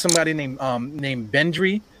 You got somebody named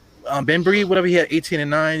Bembry, whatever. He had 18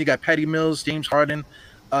 and 9. You got Patty Mills, James Harden,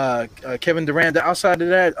 Kevin Durant. Outside of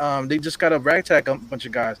that, they just got a ragtag bunch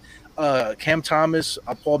of guys. Cam Thomas,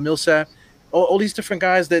 Paul Millsap, all these different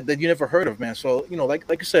guys that you never heard of, man. So like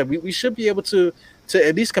you said, we should be able to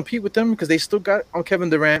at least compete with them because they still got Kevin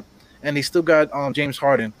Durant and they still got James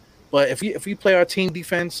Harden. But if we play our team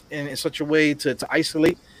defense in such a way to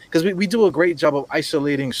isolate, because we do a great job of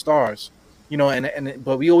isolating stars,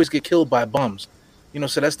 but we always get killed by bums.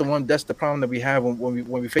 So that's the problem that we have when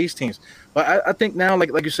we face teams. But I think now,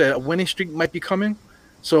 like you said, a winning streak might be coming.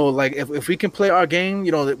 So like if we can play our game,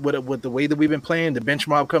 with the way that we've been playing, the bench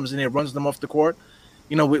mob comes in and runs them off the court.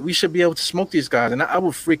 We should be able to smoke these guys, and I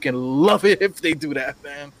would freaking love it if they do that,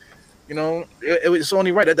 man. It's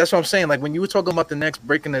only right. That's what I'm saying. Like when you were talking about the Knicks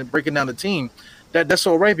breaking down the team, that's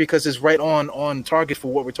all right because it's right on target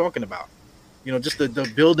for what we're talking about. Just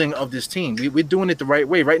the building of this team. We're doing it the right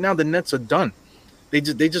way. Right now, the Nets are done. They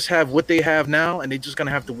just have what they have now, and they're just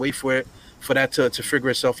gonna have to wait for that to figure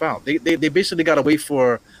itself out. They basically got to wait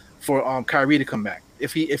for Kyrie to come back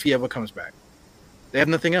if he ever comes back. They have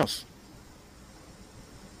nothing else.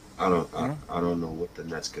 I don't know what the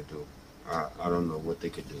Nets could do. I don't know what they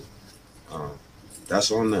could do. That's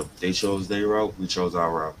on them. They chose their route. We chose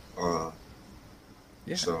our route.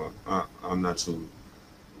 Yeah. So I'm not too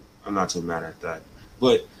mad at that.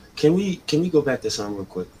 But can we go back to something real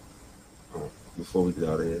quick before we get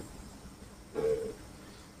out of here?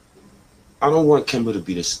 I don't want Kemba to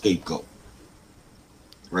be the scapegoat.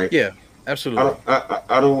 Right? Yeah, absolutely.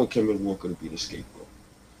 I don't want Kemba Walker to be the scapegoat.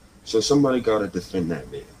 So somebody got to defend that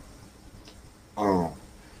man.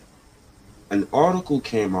 An article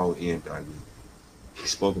came out in he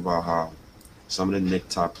spoke about how some of the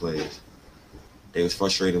Knicks top players, they was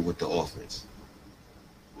frustrated with the offense.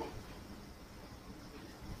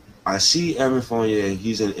 I see Evan Fournier,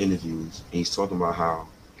 he's in interviews, and he's talking about how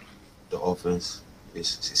the offense is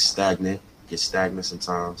stagnant, gets stagnant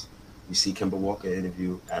sometimes. You see Kemba Walker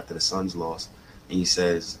interview after the Suns lost, and he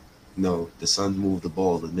says No, the Suns move the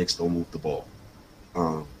ball, the Knicks don't move the ball.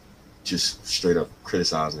 Um, just straight up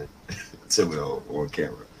criticizing Thibodeau on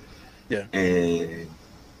camera. Yeah. And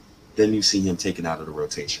then you see him taken out of the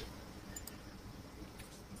rotation.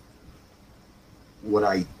 What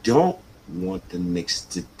I don't want the Knicks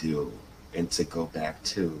to do and to go back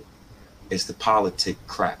to is the politic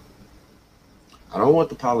crap. I don't want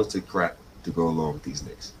the politic crap to go along with these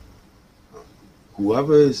Knicks.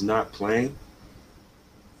 Whoever is not playing,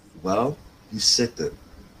 well, you sit them.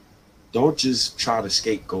 Don't just try to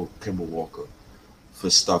scapegoat Kemba Walker for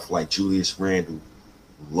stuff like Julius Randle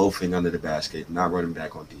loafing under the basket, not running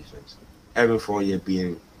back on defense. Evan Fournier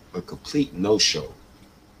being a complete no-show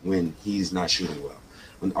when he's not shooting well.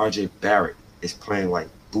 When RJ Barrett is playing like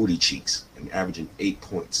booty cheeks and averaging 8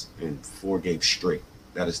 points in 4 games straight.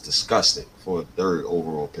 That is disgusting for a 3rd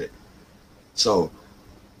overall pick. So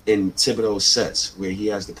in Thibodeau's sets where he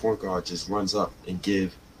has the point guard just runs up and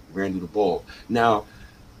give Randle the ball. Now,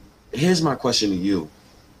 here's my question to you.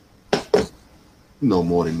 You know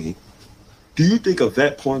more than me. Do you think a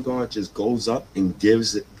vet point guard just goes up and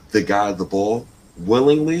gives the guy the ball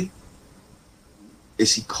willingly?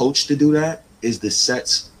 Is he coached to do that? Is the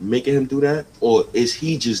sets making him do that? Or is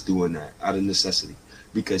he just doing that out of necessity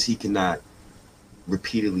because he cannot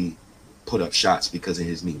repeatedly put up shots because of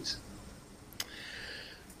his knees?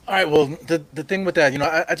 All right, well, the thing with that,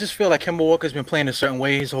 I just feel like Kemba Walker's been playing a certain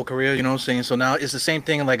way his whole career, you know what I'm saying? So now it's the same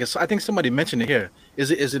thing. Like, I think somebody mentioned it here.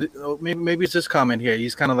 Is it maybe it's this comment here.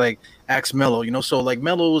 He's kind of like asked Melo, so like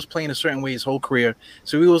Melo was playing a certain way his whole career.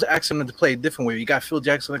 So we was asking him to play a different way. You got Phil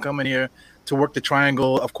Jackson to come in here to work the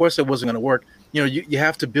triangle. Of course, it wasn't going to work. You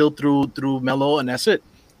have to build through Melo, and that's it.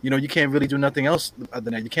 You can't really do nothing else other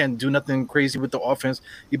than that. You can't do nothing crazy with the offense.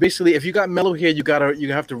 You basically, if you got Melo here,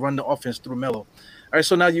 you have to run the offense through Melo. All right,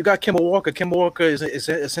 so now you got Kemba Walker. Kemba Walker is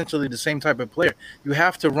essentially the same type of player. You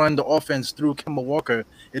have to run the offense through Kemba Walker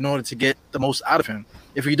in order to get the most out of him.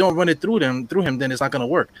 If you don't run it through him, then it's not going to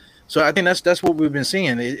work. So I think that's what we've been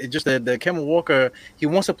seeing. It just that Kemba Walker, he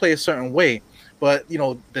wants to play a certain way, but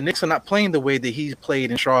the Knicks are not playing the way that he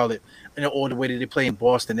played in Charlotte, or the way that they play in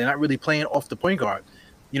Boston. They're not really playing off the point guard.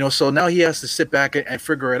 So now he has to sit back and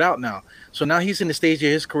figure it out now. So now he's in the stage of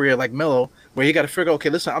his career like Melo, where he got to figure, okay,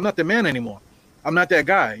 listen, I'm not the man anymore. I'm not that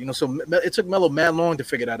guy, So it took Melo mad long to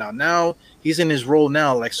figure that out. Now he's in his role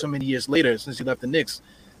now, like so many years later since he left the Knicks.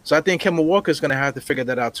 So I think Kemba Walker is going to have to figure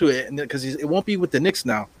that out too, because it won't be with the Knicks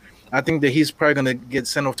now. I think that he's probably going to get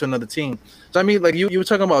sent off to another team. So I mean, like you were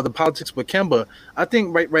talking about the politics with Kemba. I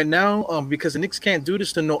think right now, because the Knicks can't do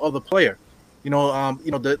this to no other player.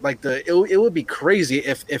 It would be crazy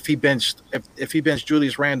if he benched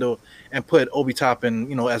Julius Randle and put Obi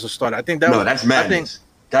Toppin, as a starter. I think that that's madness.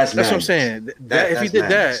 That's what I'm saying. If he did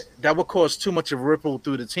madness. that would cause too much of a ripple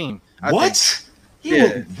through the team. What?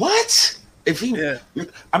 If he,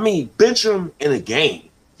 I mean, bench him in a game,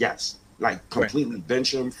 yes, like completely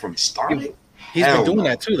bench him from starting. He's been doing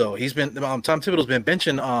that too, though. He's been Tom Thibodeau's been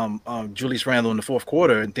benching Julius Randle in the 4th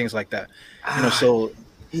quarter and things like that. So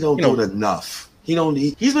he don't do it enough. He's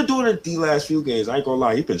been doing it the last few games. I ain't gonna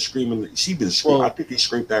lie. He's been screaming. I think he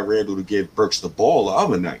screamed at Randle to give Burks the ball the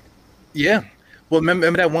other night. Yeah. Well,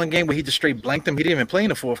 remember that one game where he just straight blanked him? He didn't even play in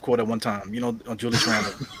the 4th quarter one time, on Julius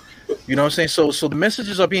Randle. You know what I'm saying? So the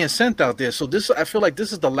messages are being sent out there. So I feel like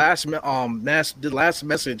this is the last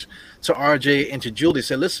message to RJ and to Julius.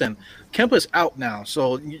 Say, listen, Kemba's out now,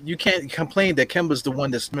 so you can't complain that Kemba's the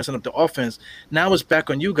one that's messing up the offense. Now it's back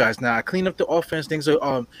on you guys. Now I clean up the offense. Things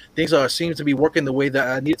are seem to be working the way that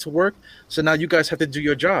I need it to work. So now you guys have to do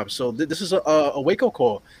your job. So this is a wake-up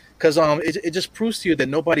call. Because it just proves to you that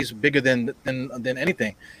nobody's bigger than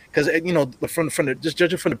anything. Because just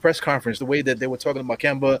judging from the press conference, the way that they were talking about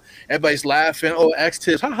Kemba, everybody's laughing. Oh,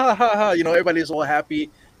 X-Tips, ha ha ha ha. Everybody's all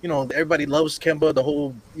happy. Everybody loves Kemba. The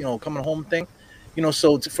whole coming home thing.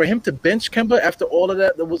 So for him to bench Kemba after all of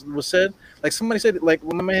that was said, like somebody said, like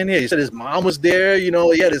my man here, he said his mom was there.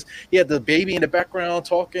 He had the baby in the background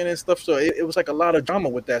talking and stuff. So it was like a lot of drama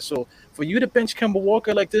with that. So for you to bench Kemba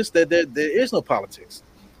Walker like this, there is no politics.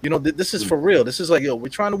 This is for real. This is like, we're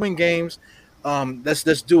trying to win games. Let's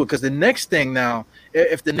do it. Because the next thing now,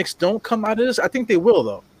 if the Knicks don't come out of this, I think they will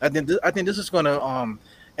though. I think this is going to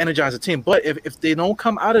energize the team. But if they don't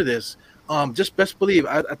come out of this, just best believe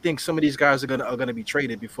I think some of these guys are gonna be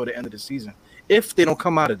traded before the end of the season if they don't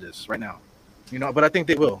come out of this right now. But I think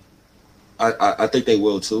they will. I think they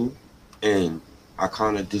will too, and I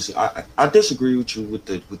kind of I disagree with you with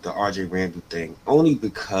the RJ Randle thing only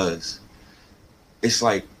because it's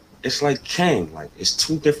like Kang, like it's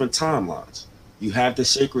 2 different timelines. You have the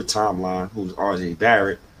sacred timeline, who's RJ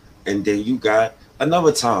Barrett, and then you got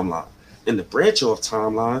another timeline. And the branch off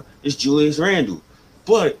timeline is Julius Randle.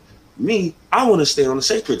 But me, I want to stay on the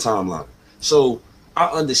sacred timeline. So I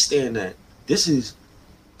understand that this is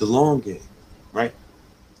the long game, right?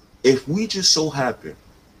 If we just so happen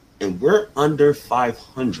and we're under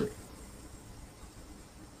 500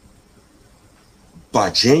 by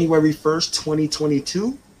January 1st,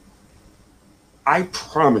 2022, I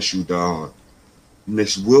promise you, dog,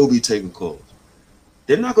 Knicks will be taking calls.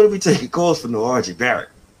 They're not going to be taking calls for no RJ Barrett.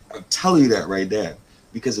 I'm telling you that right now.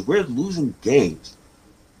 Because if we're losing games,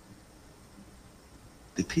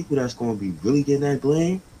 the people that's going to be really getting that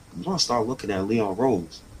blame, we're going to start looking at Leon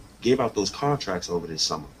Rose. Gave out those contracts over this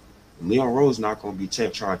summer. And Leon Rose not going to be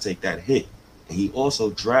trying to take that hit. And he also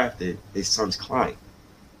drafted his son's client.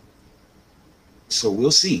 So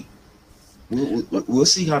we'll see. We'll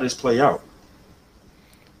see how this play out.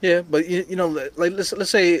 Yeah, but like let's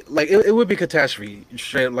say like it would be catastrophe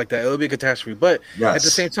straight up like that. It would be a catastrophe. But at the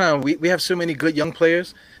same time, we have so many good young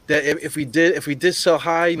players that if we did sell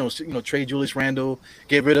high, trade Julius Randle,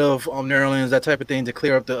 get rid of Nerlens, that type of thing to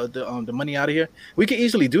clear up the money out of here, we can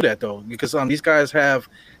easily do that though because these guys have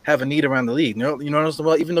a need around the league. Well,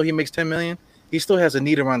 even though he makes $10 million, he still has a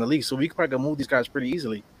need around the league, so we could probably move these guys pretty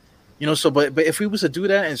easily. But if we was to do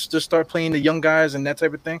that and just start playing the young guys and that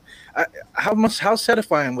type of thing, how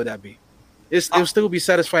satisfying would that be? It'll still be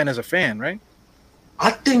satisfying as a fan, right? I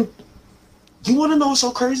think. You want to know what's so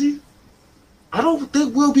crazy? I don't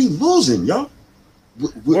think we'll be losing, yo.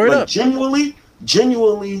 Like genuinely,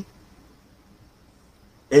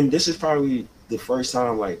 and this is probably the first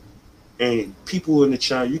time, like, and people in the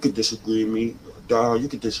chat, you could disagree with me, dog, you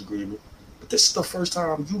could disagree with me, but this is the first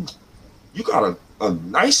time you got a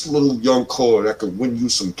nice little young core that could win you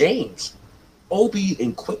some games. Obi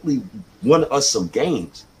and Quickly won us some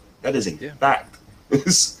games. That is a fact.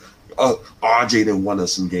 RJ didn't won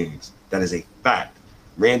us some games. That is a fact.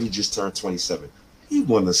 Randy just turned 27. He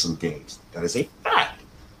won us some games. That is a fact.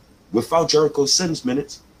 Without Jericho Sims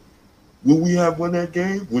minutes, will we have won that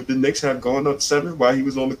game? Would the Knicks have gone up 7 while he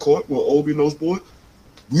was on the court with Obi and those boys?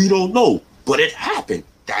 We don't know. But it happened.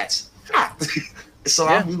 That's fact. So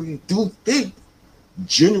I really do think,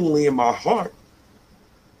 genuinely in my heart,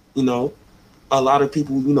 a lot of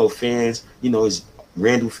people, fans, is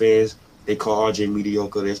Randall fans, they call RJ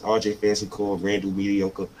mediocre. There's RJ fans who call Randall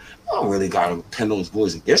mediocre. I don't really got to pin those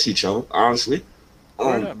boys against each other, honestly.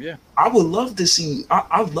 I would love to see,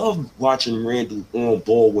 I love watching Randall on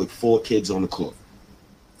ball with 4 kids on the court.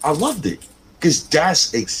 I loved it because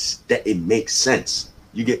that it makes sense.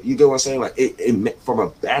 You get what I'm saying? Like it from a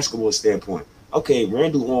basketball standpoint. Okay,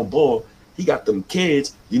 Randall on ball, he got them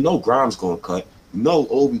kids. Grimes gonna cut.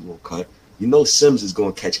 Obi gonna cut. Sims is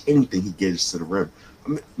gonna catch anything he gets to the rim.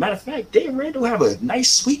 Matter of fact, didn't Randall have a nice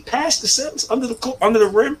sweet pass to Sims under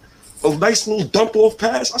the rim? A nice little dump off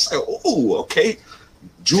pass. I said, oh, okay.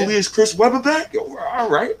 Julius Chris Webber back? All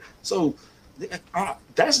right. So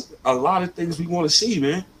that's a lot of things we want to see,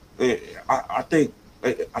 man. I think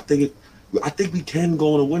we can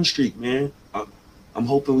go on a win streak, man. I'm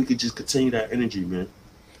hoping we could just continue that energy, man.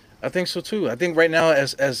 I think so too. I think right now,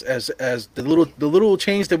 as the little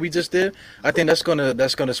change that we just did, I think that's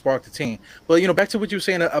gonna spark the team. But back to what you were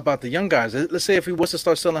saying about the young guys. Let's say if we was to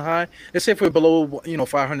start selling high, let's say if we're below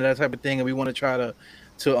 500, that type of thing, and we want to try to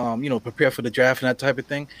prepare for the draft and that type of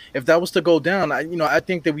thing. If that was to go down, I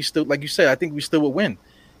think that we still, like you said, I think we still would win.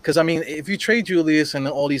 Because if you trade Julius and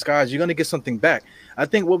all these guys, you're gonna get something back. I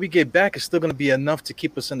think what we get back is still gonna be enough to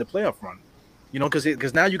keep us in the playoff run.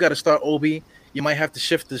 Because now you got to start Obi. You might have to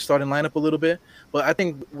shift the starting lineup a little bit, but I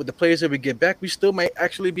think with the players that we get back, we still might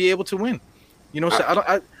actually be able to win.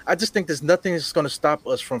 So I just think there's nothing that's going to stop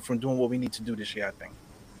us from doing what we need to do this year, I think.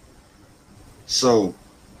 So,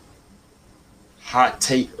 hot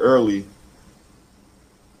take early.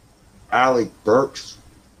 Alec Burks,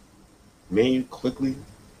 man, Quickly,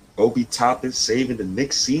 Obi Toppin saving the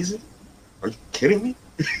Knicks season? Are you kidding me?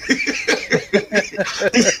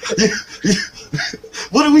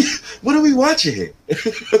 What are we watching here?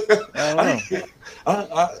 I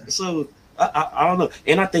don't know.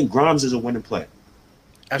 And I think Grimes is a winning player.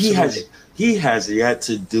 Absolutely. He has yet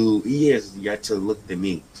to look at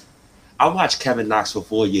me. I watched Kevin Knox for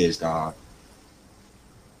 4 years, dog.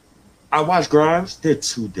 I watched Grimes. They're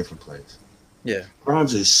 2 different players. Yeah.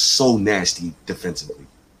 Grimes is so nasty defensively.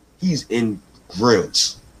 He's in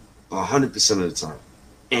grills 100% of the time.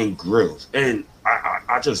 And grills. And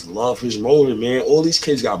I just love his motor, man. All these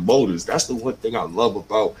kids got motors. That's the one thing I love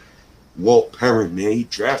about Walt Perrin, man. He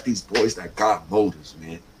draft these boys that got motors,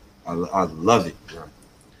 man. I love it, bro.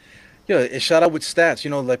 Yeah, it shot out with stats.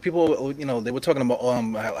 Like people, they were talking about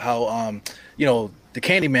how the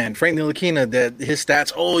Candyman Frank Ntilikina, that his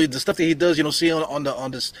stats, the stuff that he does, see on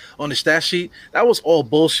the stat sheet, that was all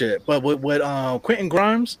bullshit. But with Quentin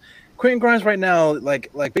Grimes right now,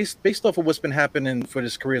 like based off of what's been happening for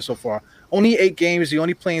his career so far, only 8 games, he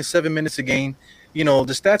only playing 7 minutes a game. The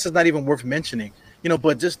stats is not even worth mentioning.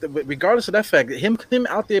 But just regardless of that fact, him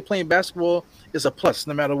out there playing basketball is a plus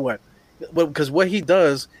no matter what. But because what he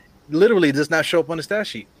does literally does not show up on the stat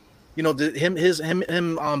sheet.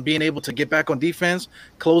 Him being able to get back on defense,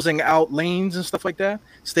 closing out lanes and stuff like that,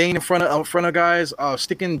 staying in front of guys,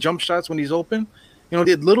 sticking jump shots when he's open.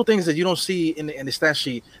 The little things that you don't see in the stat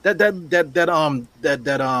sheet. That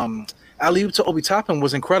alley oop to Obi Toppin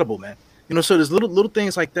was incredible, man. So there's little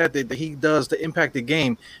things like that he does to impact the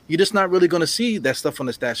game. You're just not really going to see that stuff on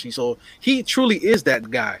the stat sheet. So he truly is that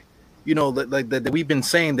guy. That we've been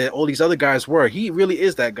saying that all these other guys were. He really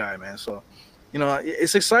is that guy, man. So,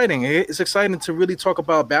 it's exciting. It's exciting to really talk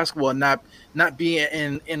about basketball and not be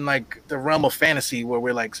in like the realm of fantasy where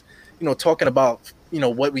we're like, talking about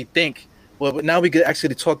what we think. Well, but now we can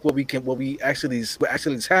actually talk what actually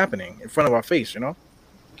is happening in front of our face.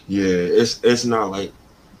 Yeah, it's not like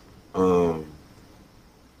um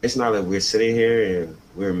it's not like we're sitting here and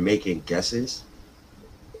we're making guesses,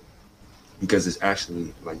 because it's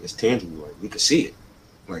actually like it's tangible. Like we can see it.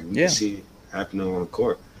 Like we Yeah. can see it happening on the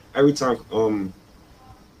court. Every time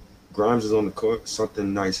Grimes is on the court,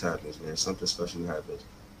 something nice happens, man. Something special happens.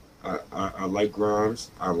 I like Grimes.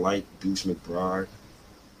 I like Deuce McBride.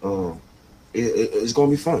 Um, it's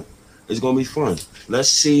gonna be fun. It's gonna be fun. Let's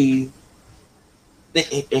see.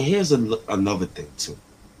 And here's another thing too.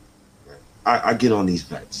 Right? I get on these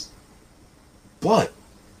vets, but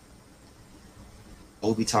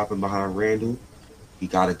Obi Toppin behind Randall, he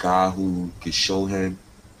got a guy who can show him.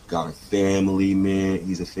 Got a family, man.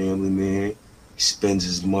 He's a family man. He spends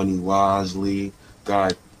his money wisely.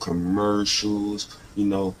 Got commercials.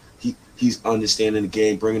 He's understanding the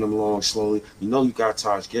game, bringing them along slowly. You got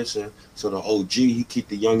Taj Gibson, so the OG, he keep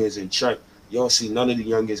the youngins in check. You don't see none of the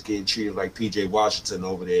youngins getting treated like PJ Washington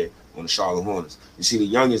over there on the Charlotte Hornets. You see the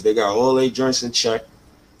youngins, they got all their joints in check.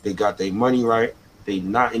 They got their money right. They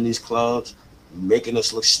not in these clubs making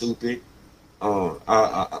us look stupid.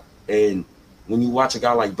 And when you watch a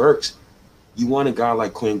guy like Burks, you want a guy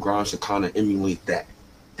like Quinn Grimes to kind of emulate that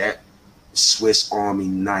Swiss Army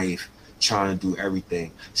knife, trying to do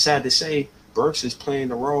everything. Sad to say, Burks is playing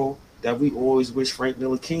the role that we always wish Frank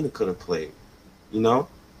Ntilikina could have played. You know,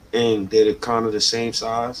 and they're kind of the same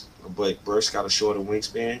size, but Burks got a shorter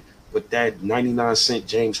wingspan. But that 99-cent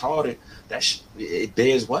James Harden, it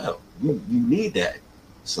bears well. You need that.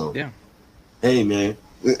 So Yeah. hey man,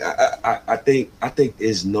 I think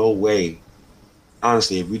there's no way.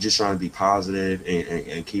 Honestly, if we're just trying to be positive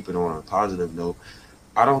and keep it on a positive note,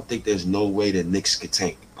 I don't think there's no way the Knicks could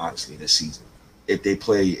tank, honestly, this season. If they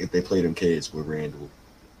play them kids with Randall,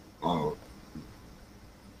 uh,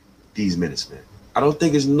 these minutes, man. I don't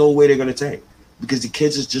think there's no way they're gonna tank, because the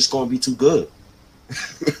kids is just gonna be too good.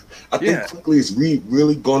 I think Yeah. quickly is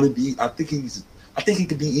really gonna be. I think he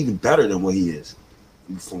could be even better than what he is,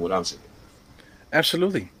 from what I'm saying.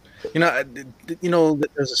 Absolutely.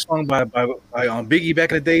 There's a song by Biggie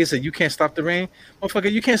back in the days that "You Can't Stop the Rain."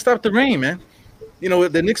 Motherfucker, you can't stop the rain, man.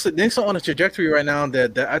 The Knicks are on a trajectory right now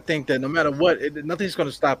that I think that no matter what, nothing's going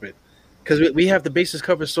to stop it, because we have the bases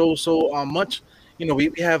covered so much.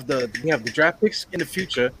 We have the draft picks in the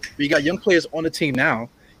future. We got young players on the team now.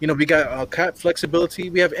 We got cap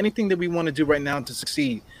flexibility. We have anything that we want to do right now to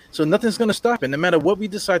succeed. So nothing's going to stop it. No matter what we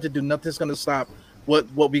decide to do, nothing's going to stop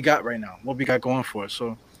what we got right now, what we got going for us.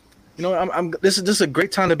 So this is a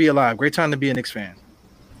great time to be alive. Great time to be a Knicks fan.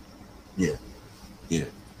 Yeah, yeah,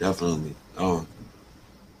 definitely.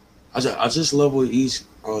 I just love what each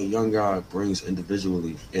young guy brings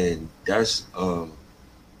individually, and that's a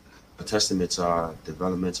testament to our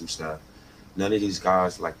developmental staff. None of these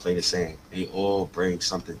guys like play the same. They all bring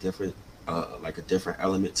something different, like a different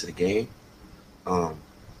element to the game. Um,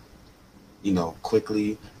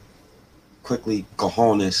 quickly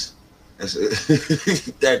cojones. That's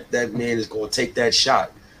that man is going to take that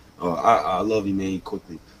shot. I love you, man.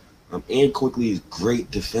 Quickly, and quickly is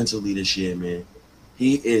great defensively this year, man.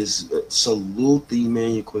 He is salute the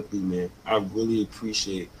man, you quickly, man. I really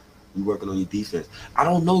appreciate you working on your defense. I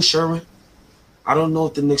don't know, Sherman. I don't know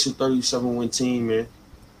if the Knicks are 37-win team, man.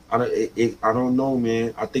 I don't know,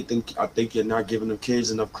 man. I think you're not giving them kids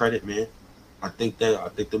enough credit, man. I think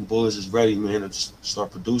them boys is ready, man, to just start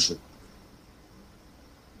producing.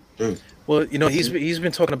 Dang. Well, he's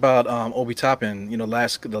been talking about Obi Toppin, the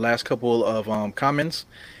last couple of comments,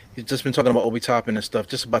 He's just been talking about Obi Toppin and stuff,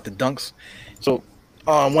 just about the dunks. So,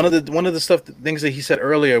 one of the things that he said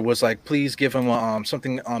earlier was like, please give him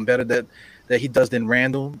something better that he does than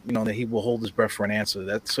Randall. You know, that he will hold his breath for an answer.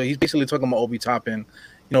 That so he's basically talking about Obi Toppin,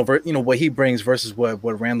 what he brings versus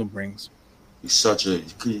what Randall brings. He's such a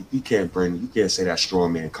you can't say that straw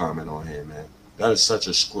man comment on him, man. That is such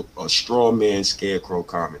a straw man scarecrow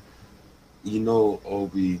comment. You know,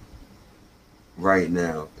 Obi right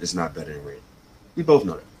now is not better than Randall. We both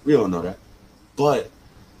know that. We all know that. But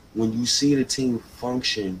when you see the team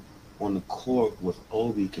function on the court with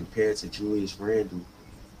Obi compared to Julius Randle,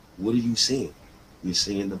 what are you seeing? You're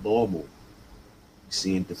seeing the ball move. You're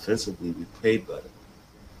seeing defensively we play better.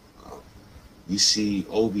 You see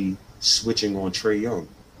Obi switching on Trae Young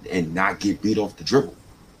and not get beat off the dribble.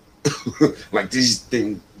 Like these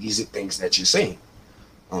are things that you're saying.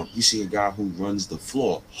 You see a guy who runs the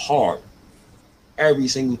floor hard every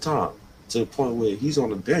single time to the point where he's on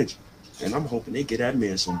the bench, and I'm hoping they get that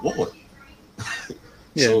man some water.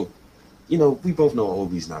 Yeah. So, we both know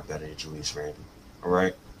Obi's not better than Julius Randle, all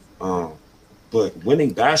right? But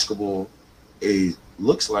winning basketball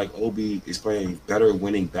looks like Obi is playing better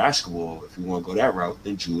winning basketball, if you want to go that route,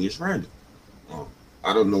 than Julius Randle.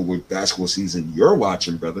 I don't know what basketball season you're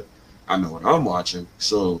watching, brother. I know what I'm watching,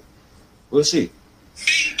 so we'll see.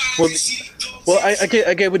 Well, I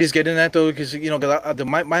get what he's getting at though, because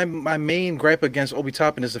my main gripe against Obi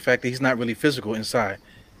Toppin is the fact that he's not really physical inside.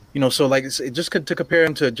 So like just to compare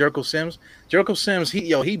him to Jericho Sims,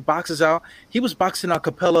 he boxes out. He was boxing out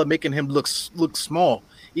Capella, making him look small.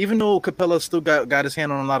 Even though Capella still got his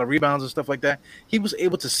hand on a lot of rebounds and stuff like that, he was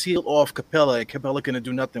able to seal off Capella, and Capella couldn't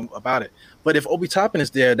do nothing about it. But if Obi Toppin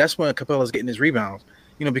is there, that's when Capella's getting his rebounds.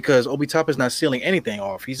 Because Obi Toppin's not sealing anything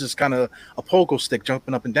off. He's just kind of a pogo stick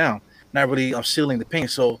jumping up and down, not really sealing the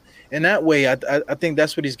paint. So in that way, I think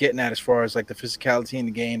that's what he's getting at as far as like the physicality in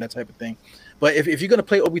the game, that type of thing. But if you're going to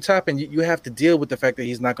play Obi Toppin, you have to deal with the fact that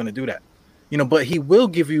he's not going to do that. But he will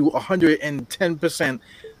give you 110%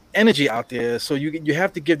 energy out there. So you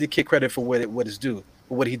have to give the kid credit for what is due,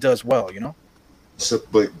 for what he does well, So,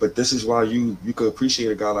 but this is why you could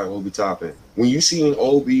appreciate a guy like Obi Toppin. When you seen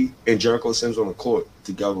Obi and Jericho Sims on the court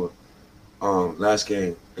together, last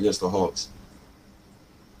game against the Hawks,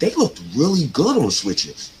 they looked really good on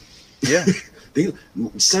switches. Yeah,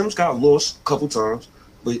 Sims got lost a couple times,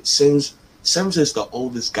 but Sims is the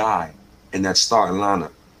oldest guy in that starting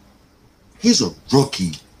lineup. He's a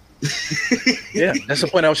rookie. Yeah, that's the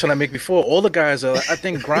point I was trying to make before. All the guys are. I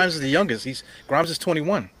think Grimes is the youngest. Grimes is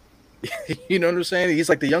 21. You know what I'm saying? He's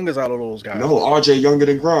like the youngest out of those guys. No, RJ younger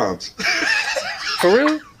than Grimes. For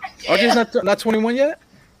real? RJ's not 21 yet?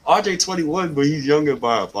 RJ 21, but he's younger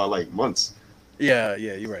by like months. Yeah,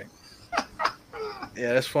 you're right.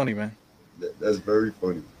 Yeah, that's funny, man. That's very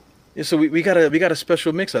funny. Yeah, so we got a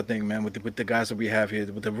special mix, I think, man, with the guys that we have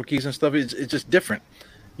here, with the rookies and stuff. It's just different.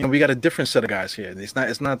 We got a different set of guys here. It's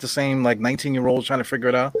not the same like 19-year-olds trying to figure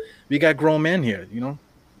it out. We got grown men here,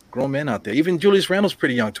 grown men out there. Even Julius Randle's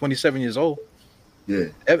pretty young, 27 years old. Yeah.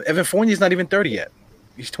 Evan Fournier's not even 30 yet.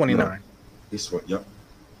 He's 29. No. He's 20. Yep.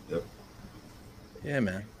 Yeah,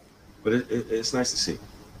 man. But it's nice to see.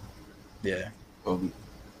 Yeah. Obi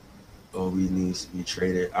needs to be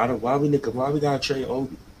traded. Why we gotta trade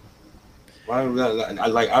Obi? Why we gotta,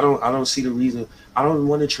 I don't see the reason. I don't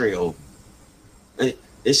want to trade Obi.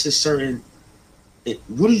 It's just certain.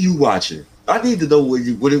 What are you watching? I need to know what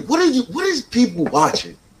is people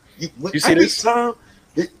watching? You see this? Time,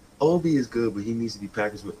 Obi is good, but he needs to be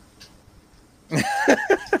packaged with.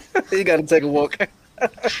 You got to take a walk.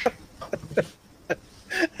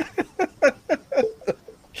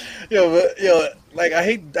 Like I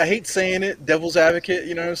hate saying it, devil's advocate.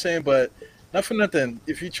 You know what I'm saying? But not for nothing.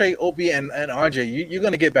 If you trade Obi and RJ, you're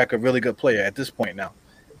gonna get back a really good player at this point now.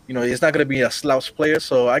 It's not gonna be a slouch player.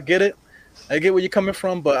 So I get it. I get where you're coming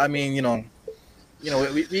from, but I mean,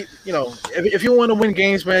 if you want to win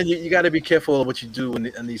games, man, you got to be careful of what you do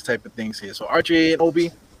in these type of things here. So RJ and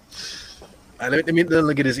Obi, let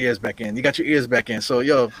me get his ears back in. You got your ears back in.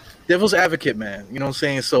 So devil's advocate, man. You know what I'm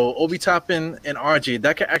saying? So Obi Toppin and RJ,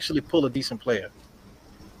 that could actually pull a decent player.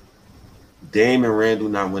 Dame and Randall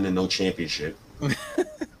not winning no championship.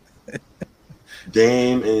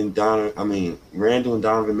 Randall and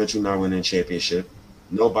Donovan Mitchell not winning a championship.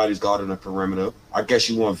 Nobody's guarding the perimeter. I guess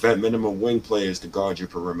you want vet minimum wing players to guard your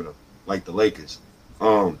perimeter, like the Lakers.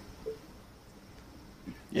 Yeah.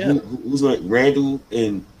 Who's like Randall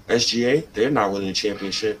and SGA? They're not winning a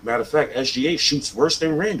championship. Matter of fact, SGA shoots worse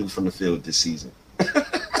than Randall from the field this season.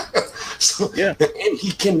 So, yeah, and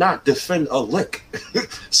he cannot defend a lick.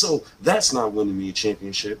 So that's not winning me a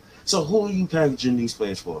championship. So who are you packaging these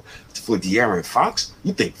players for? For De'Aaron Fox?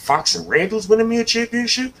 You think Fox and Randall's winning me a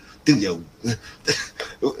championship? Do you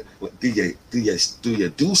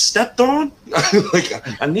do stepped on?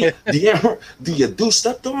 Like I need De'Aaron. Do you do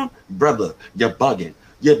stepped on, brother? You're bugging.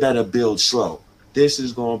 You better build slow. This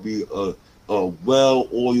is gonna be a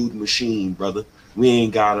well-oiled machine, brother. We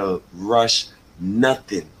ain't gotta rush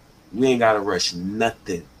nothing. We ain't gotta rush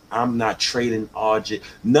nothing. I'm not trading RJ.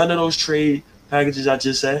 None of those trade packages I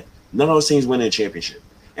just said, none of those teams winning a championship.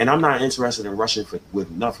 And I'm not interested in rushing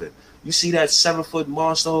with nothing. You see that 7-foot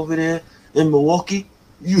monster over there in Milwaukee?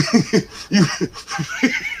 You you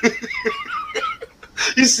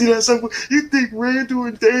you see that 7 You think Randall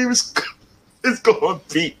and Davis is going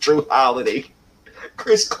to beat Drew Holiday,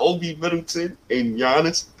 Chris Kobe Middleton, and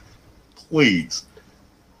Giannis? Please.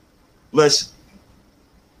 Let's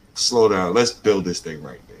slow down. Let's build this thing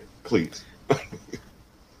right, man. Please. All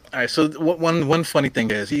right. So one funny thing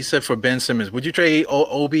is, he said for Ben Simmons, would you trade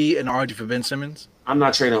Obi and RJ for Ben Simmons? I'm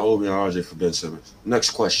not trading Obi and RJ for Ben Simmons.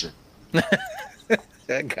 Next question.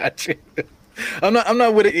 I got you. I'm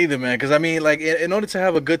not with it either, man. Because I mean, like, in order to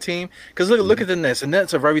have a good team, because look at the Nets. The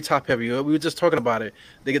Nets are very top heavy. We were just talking about it.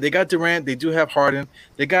 They got Durant. They do have Harden.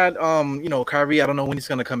 They got Kyrie. I don't know when he's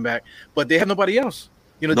gonna come back, but they have nobody else.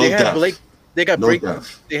 They had Blake. They got Blake.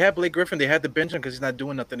 They had Blake Griffin. They had to bench him because he's not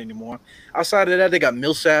doing nothing anymore. Outside of that, they got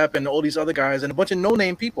Millsap and all these other guys and a bunch of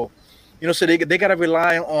no-name people. So they got to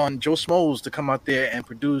rely on Joe Smoltz to come out there and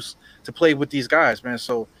produce to play with these guys, man.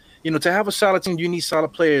 So, to have a solid team, you need solid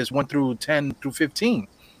players 1 through 10 through 15.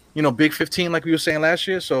 Big 15 like we were saying last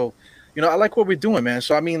year. So, I like what we're doing, man.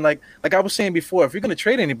 So I mean, like I was saying before, if you're gonna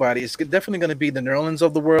trade anybody, it's definitely gonna be the Nerlens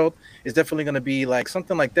of the world. It's definitely gonna be like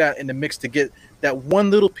something like that in the mix to get that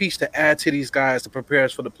one little piece to add to these guys to prepare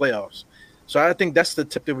us for the playoffs. So I think that's the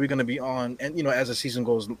tip that we're gonna be on, and as the season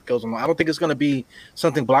goes on. I don't think it's gonna be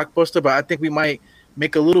something blockbuster, but I think we might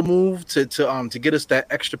make a little move to get us that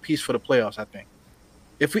extra piece for the playoffs. I think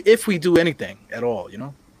if we do anything at all,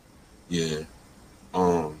 Yeah.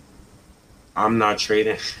 I'm not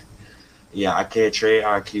trading. Yeah, I can't trade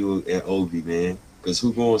IQ and Obi, man, because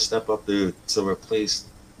who's going to step up to replace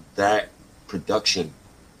that production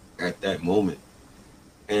at that moment?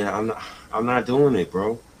 And I'm not doing it,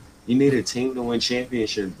 bro. You need a team to win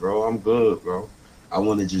championships, bro. I'm good, bro. I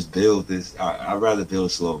want to just build this. I'd rather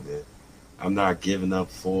build slow, man. I'm not giving up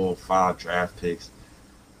 4 or 5 draft picks.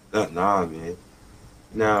 Nah, man.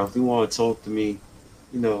 Now, if you want to talk to me,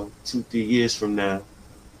 2-3 years from now,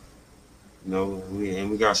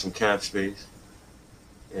 we got some cap space,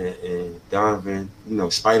 and Donovan,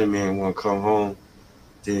 Spider-Man want to come home,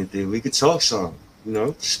 then we could talk some.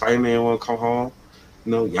 Spider-Man want to come home.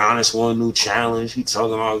 Giannis want a new challenge. He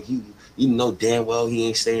talking about damn well he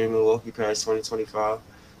ain't staying in Milwaukee past 2025,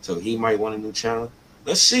 so he might want a new challenge.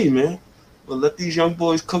 Let's see, man. But let these young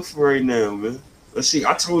boys cook for right now, man. Let's see.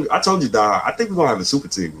 I told you, Don. I think we're gonna have a super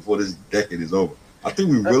team before this decade is over. I think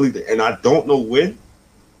we really, and I don't know when.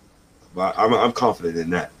 But I'm confident in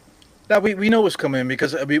that. Now we know what's coming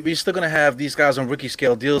because we're still gonna have these guys on rookie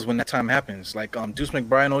scale deals when that time happens. Like Deuce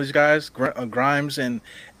McBride, all these guys, Grimes and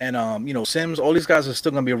Sims, all these guys are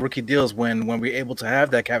still gonna be rookie deals when we're able to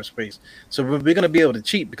have that cap space. So we're gonna be able to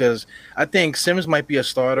cheat because I think Sims might be a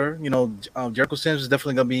starter. Jericho Sims is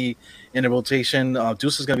definitely gonna be in the rotation.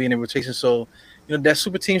 Deuce is gonna be in the rotation. So that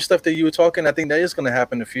super team stuff that you were talking, I think that is going to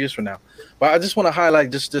happen a few years from now. But I just want to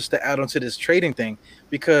highlight just to add on to this trading thing,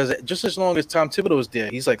 because just as long as Tom Thibodeau is there,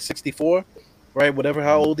 he's like 64, right? Whatever,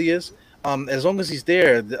 how old he is. As long as he's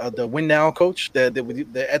there, the win now coach, that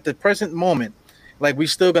at the present moment, like we're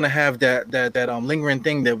still going to have that lingering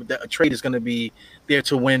thing that a trade is going to be there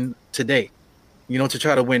to win today, to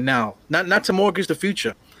try to win now, not to mortgage the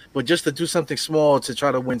future, but just to do something small to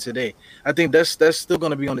try to win today. I think that's still going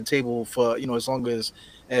to be on the table for as long as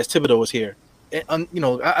Thibodeau is here. And,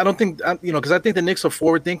 I don't think because I think the Knicks are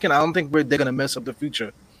forward thinking. I don't think they're going to mess up the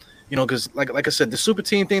future. Because like I said, the super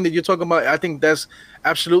team thing that you're talking about, I think that's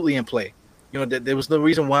absolutely in play. There was no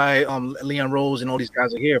reason why Leon Rose and all these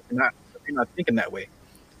guys are here if you're not thinking that way.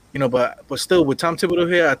 But still with Tom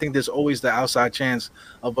Thibodeau here, I think there's always the outside chance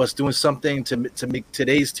of us doing something to make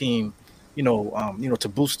today's team. To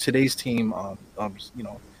boost today's team,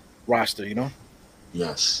 roster,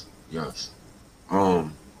 Yes.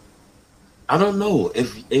 I don't know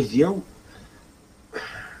if you're.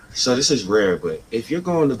 So this is rare, but if you're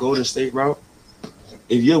going the Golden State route,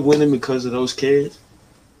 if you're winning because of those kids,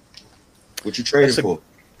 what you trading for?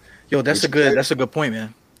 Yo, that's a good point,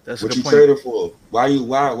 man. That's a good point. What you trading for? Why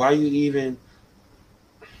you even?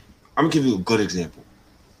 I'm gonna give you a good example.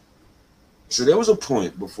 So there was a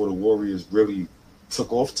point before the Warriors really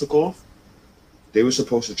took off, They were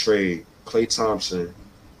supposed to trade Klay Thompson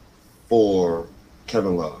for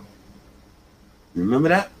Kevin Love. You remember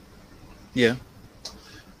that? Yeah.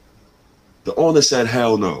 The owner said,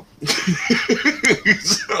 hell no.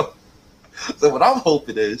 so what I'm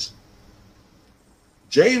hoping is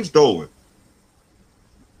James Dolan,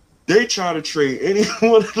 they try to trade any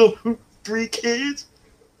one of those 3 kids,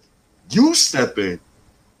 you step in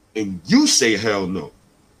and you say hell no.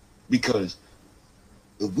 Because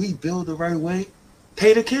if we build the right way,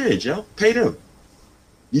 pay the kids, yo. Pay them.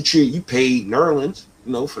 You paid Nerlens,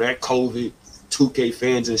 for that COVID 2K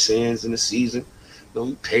fans and sands in the season.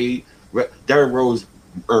 You paid Derrick Rose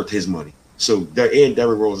earned his money. So Derrick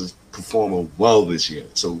Rose is performing well this year.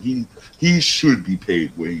 So he should be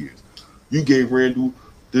paid where he is. You gave Randall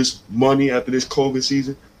this money after this COVID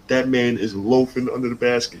season, that man is loafing under the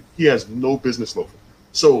basket. He has no business loafing.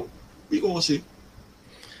 So we gonna see.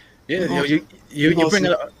 Yeah, you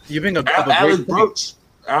bring up Alec Burks.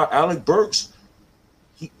 Alec Burks,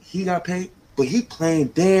 he got paid, but he playing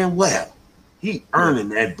damn well. He earning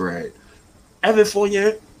that bread. Evan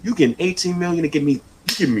Fournier, you getting $18 million to give me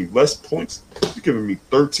less points. You giving me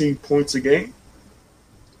 13 points a game.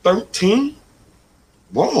 13?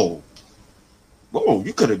 Whoa,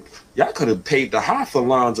 y'all could have paid the high for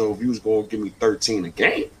Lonzo if you was going to give me 13 a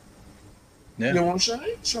game. Yeah. You know what I'm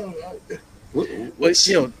saying? So,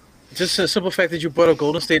 just a simple fact that you brought up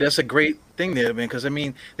Golden State, that's a great thing there, man. Because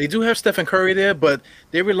they do have Stephen Curry there, but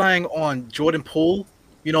they're relying on Jordan Poole.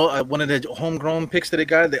 One of the homegrown picks that they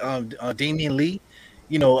got, Damian Lee.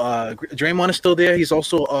 Draymond is still there. He's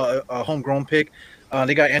also a homegrown pick.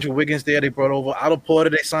 They got Andrew Wiggins there. They brought over Otto Porter.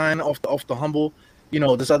 They signed off the humble.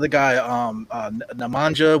 This other guy,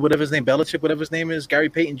 Nemanja, whatever his name, Belichick, whatever his name is, Gary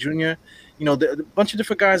Payton Jr. A bunch of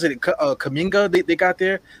different guys. Kaminga, they got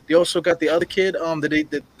there. They also got the other kid,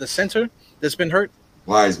 the center that's been hurt.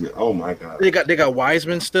 Wiseman. Oh my God. They got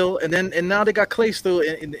Wiseman still, and now they got Clay still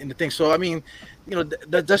in the thing. So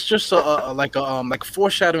that's just like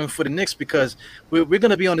foreshadowing for the Knicks, because we're going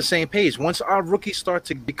to be on the same page. Once our rookies start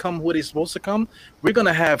to become who they're supposed to come, we're going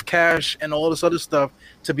to have cash and all this other stuff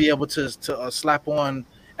to be able to slap on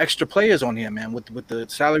extra players on here, man, with the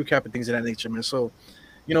salary cap and things of that nature, man. So,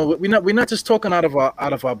 we're not just talking out of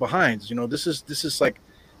our behinds. This is like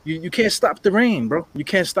you can't stop the rain, bro. You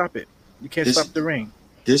can't stop it. You can't stop the rain.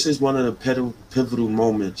 This is one of the pivotal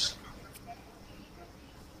moments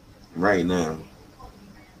right now.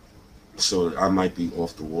 So I might be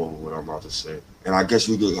off the wall with what I'm about to say, and I guess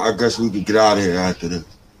we could get out of here after this.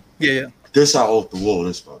 Yeah. This how off the wall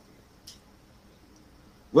this about.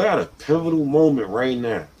 We're at a pivotal moment right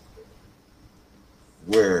now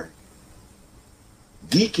where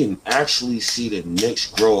we can actually see the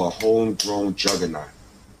Knicks grow a homegrown juggernaut.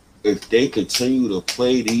 If they continue to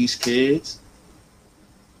play these kids,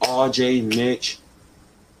 RJ, Mitch,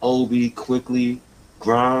 Obi, Quickly,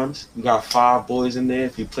 Grimes, you got 5 boys in there.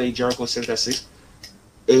 If you play Jericho since that's 6,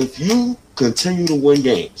 if you continue to win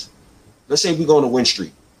games, let's say we go on a win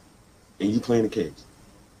streak and you playing the kids,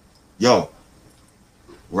 yo,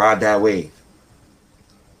 ride that wave.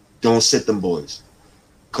 Don't sit them boys,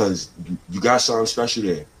 because you got something special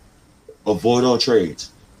there. Avoid all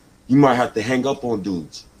trades. You might have to hang up on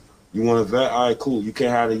dudes. You want to vet? All right, cool. You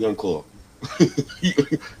can't have a young claw.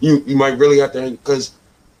 you might really have to, because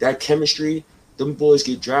that chemistry, them boys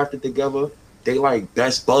get drafted together. They like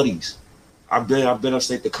best buddies. I've been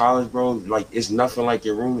upstate to college, bro. Like, it's nothing like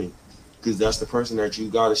your roommate, because that's the person that you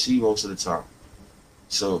gotta see most of the time.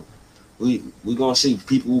 So we gonna see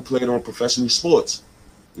people who played on professional sports.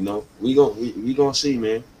 We gonna see,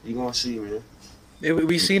 man. We gonna see, man. Yeah,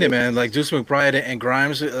 we seen it, man. Like Juice McBride and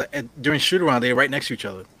Grimes during shoot around, they were right next to each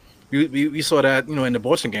other. We saw that, in the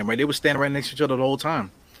Boston game, right? They were standing right next to each other the whole time.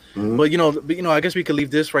 Mm-hmm. But I guess we could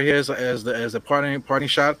leave this right here as the parting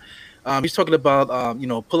shot. He's talking about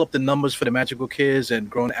pull up the numbers for the magical kids and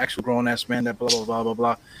grown ass man, that blah blah blah blah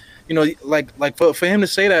blah. Like for him to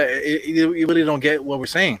say that, you really don't get what we're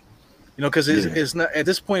saying. Because it's not, at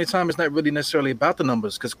this point in time, it's not really necessarily about the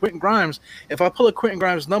numbers. Because Quentin Grimes, if I pull up Quentin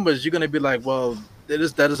Grimes' numbers, you're gonna be like, well, that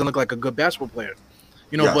doesn't look like a good basketball player.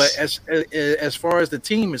 Yes. But as far as the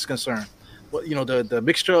team is concerned, the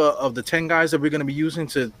mixture of the 10 guys that we're going to be using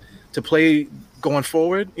to play going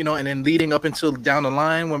forward, and then leading up until down the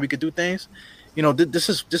line when we could do things, this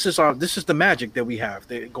is the magic that we have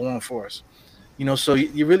going for us. So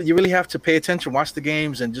you really have to pay attention, watch the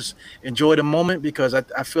games, and just enjoy the moment, because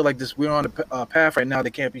I feel like we're on a path right now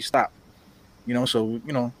that can't be stopped.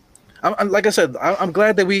 I'm like I said, I'm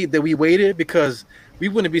glad that we waited, because we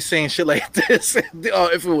wouldn't be saying shit like this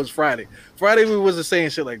if it was Friday. Friday we wasn't saying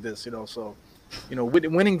shit like this, So You know,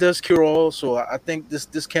 winning does cure all. So I think this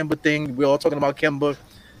Kemba thing, we're all talking about Kemba.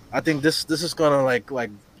 I think this is gonna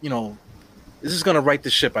you know, this is gonna right the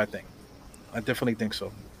ship. I definitely think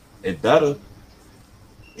so. It better.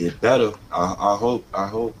 It better. I hope. I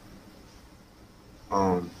hope.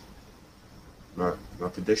 Um, my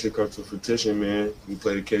prediction comes to fruition, man. We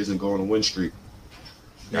play the Kings and go on a win streak.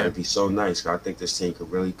 That'd be so nice. I think this team could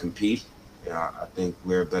really compete. Yeah, I think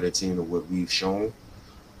we're a better team than what we've shown.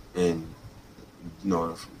 And you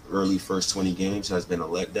know, the early first 20 games has been a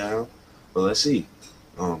letdown. But let's see.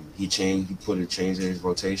 He put a change in his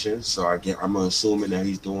rotation. So I'm assuming that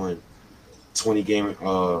he's doing 20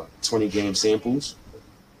 game samples.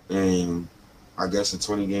 And I guess a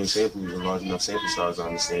 20 game sample is a large enough sample size to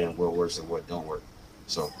understand what works and what don't work.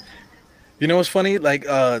 So you know what's funny? Like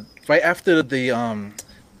right after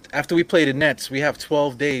after we play the Nets, we have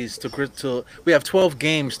 12 days to we have 12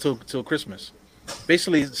 games till Christmas.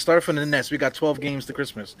 Basically, start from the Nets, we got 12 games to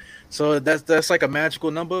Christmas. So that's like a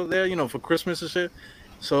magical number there, you know, for Christmas and shit.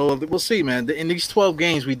 So we'll see, man. In these 12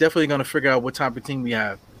 games, we definitely gonna figure out what type of team we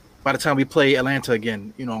have by the time we play Atlanta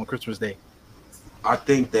again, you know, on Christmas Day. I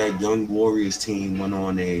think that young Warriors team went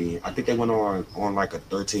on like a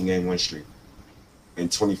 13 game win streak in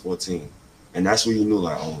 2014, and that's when you knew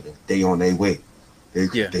like, oh, they on their way. They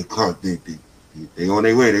on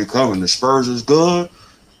their way. They coming. The Spurs is good.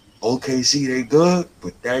 OKC they good,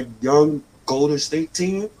 but that young Golden State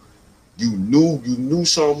team, you knew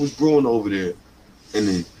something was brewing over there, and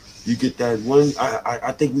then you get that one.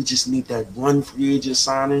 I think we just need that one free agent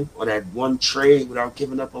signing or that one trade without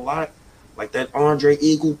giving up a lot. Like that Andre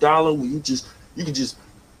Iguodala, where you can just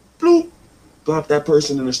bloop, drop that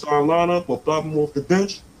person in the starting lineup or drop him off the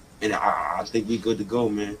bench, and I think we good to go,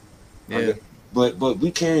 man. Yeah. But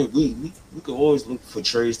we can always look for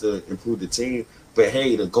trades to improve the team. But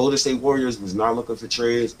hey, the Golden State Warriors was not looking for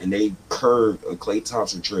trades, and they curved a Klay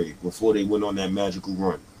Thompson trade before they went on that magical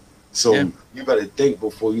run. So you better think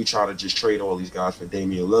before you try to just trade all these guys for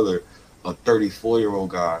Damian Lillard, a 34-year-old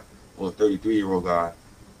guy or a 33-year-old guy.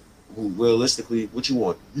 Who realistically, what you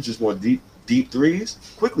want? You just want deep threes?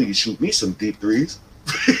 Quickly, you shoot me some deep threes.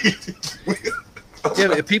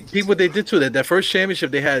 Yeah, people they did too. That first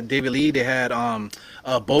championship, they had David Lee, they had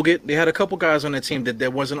Bogut, they had a couple guys on that team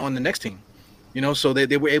that wasn't on the next team. You know, so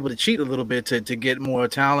they were able to cheat a little bit to get more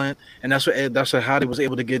talent, and that's how they was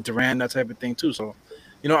able to get Durant, that type of thing too. So,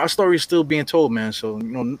 you know, our story is still being told, man. So, you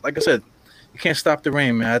know, like I said, you can't stop the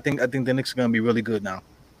rain, man. I think the Knicks are gonna be really good now.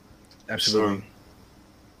 Absolutely.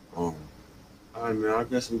 All right, man. I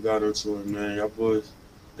guess we got into it, man. Y'all boys,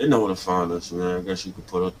 they know where to find us, man. I guess you could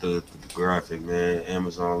put up the graphic, man.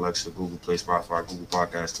 Amazon, Alexa, Google Play, Spotify, Google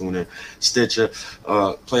Podcasts, TuneIn, Stitcher,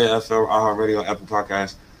 Player FM, iHeartRadio, Apple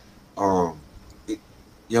Podcasts.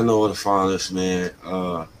 Y'all know where to find us, man.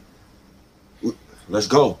 Let's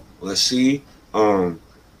go. Let's see.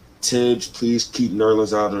 Thibs, please keep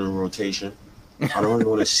Nerlens out of the rotation. I don't even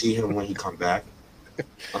want to see him when he come back.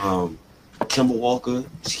 Kemba Walker,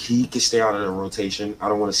 he can stay out of the rotation. I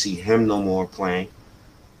don't want to see him no more playing.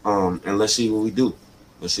 And let's see what we do.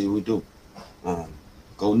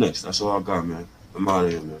 Go Knicks. That's all I got, man. I'm out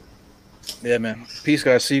of here, man. Yeah, man. Peace,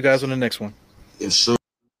 guys. See you guys on the next one. Yes, sir.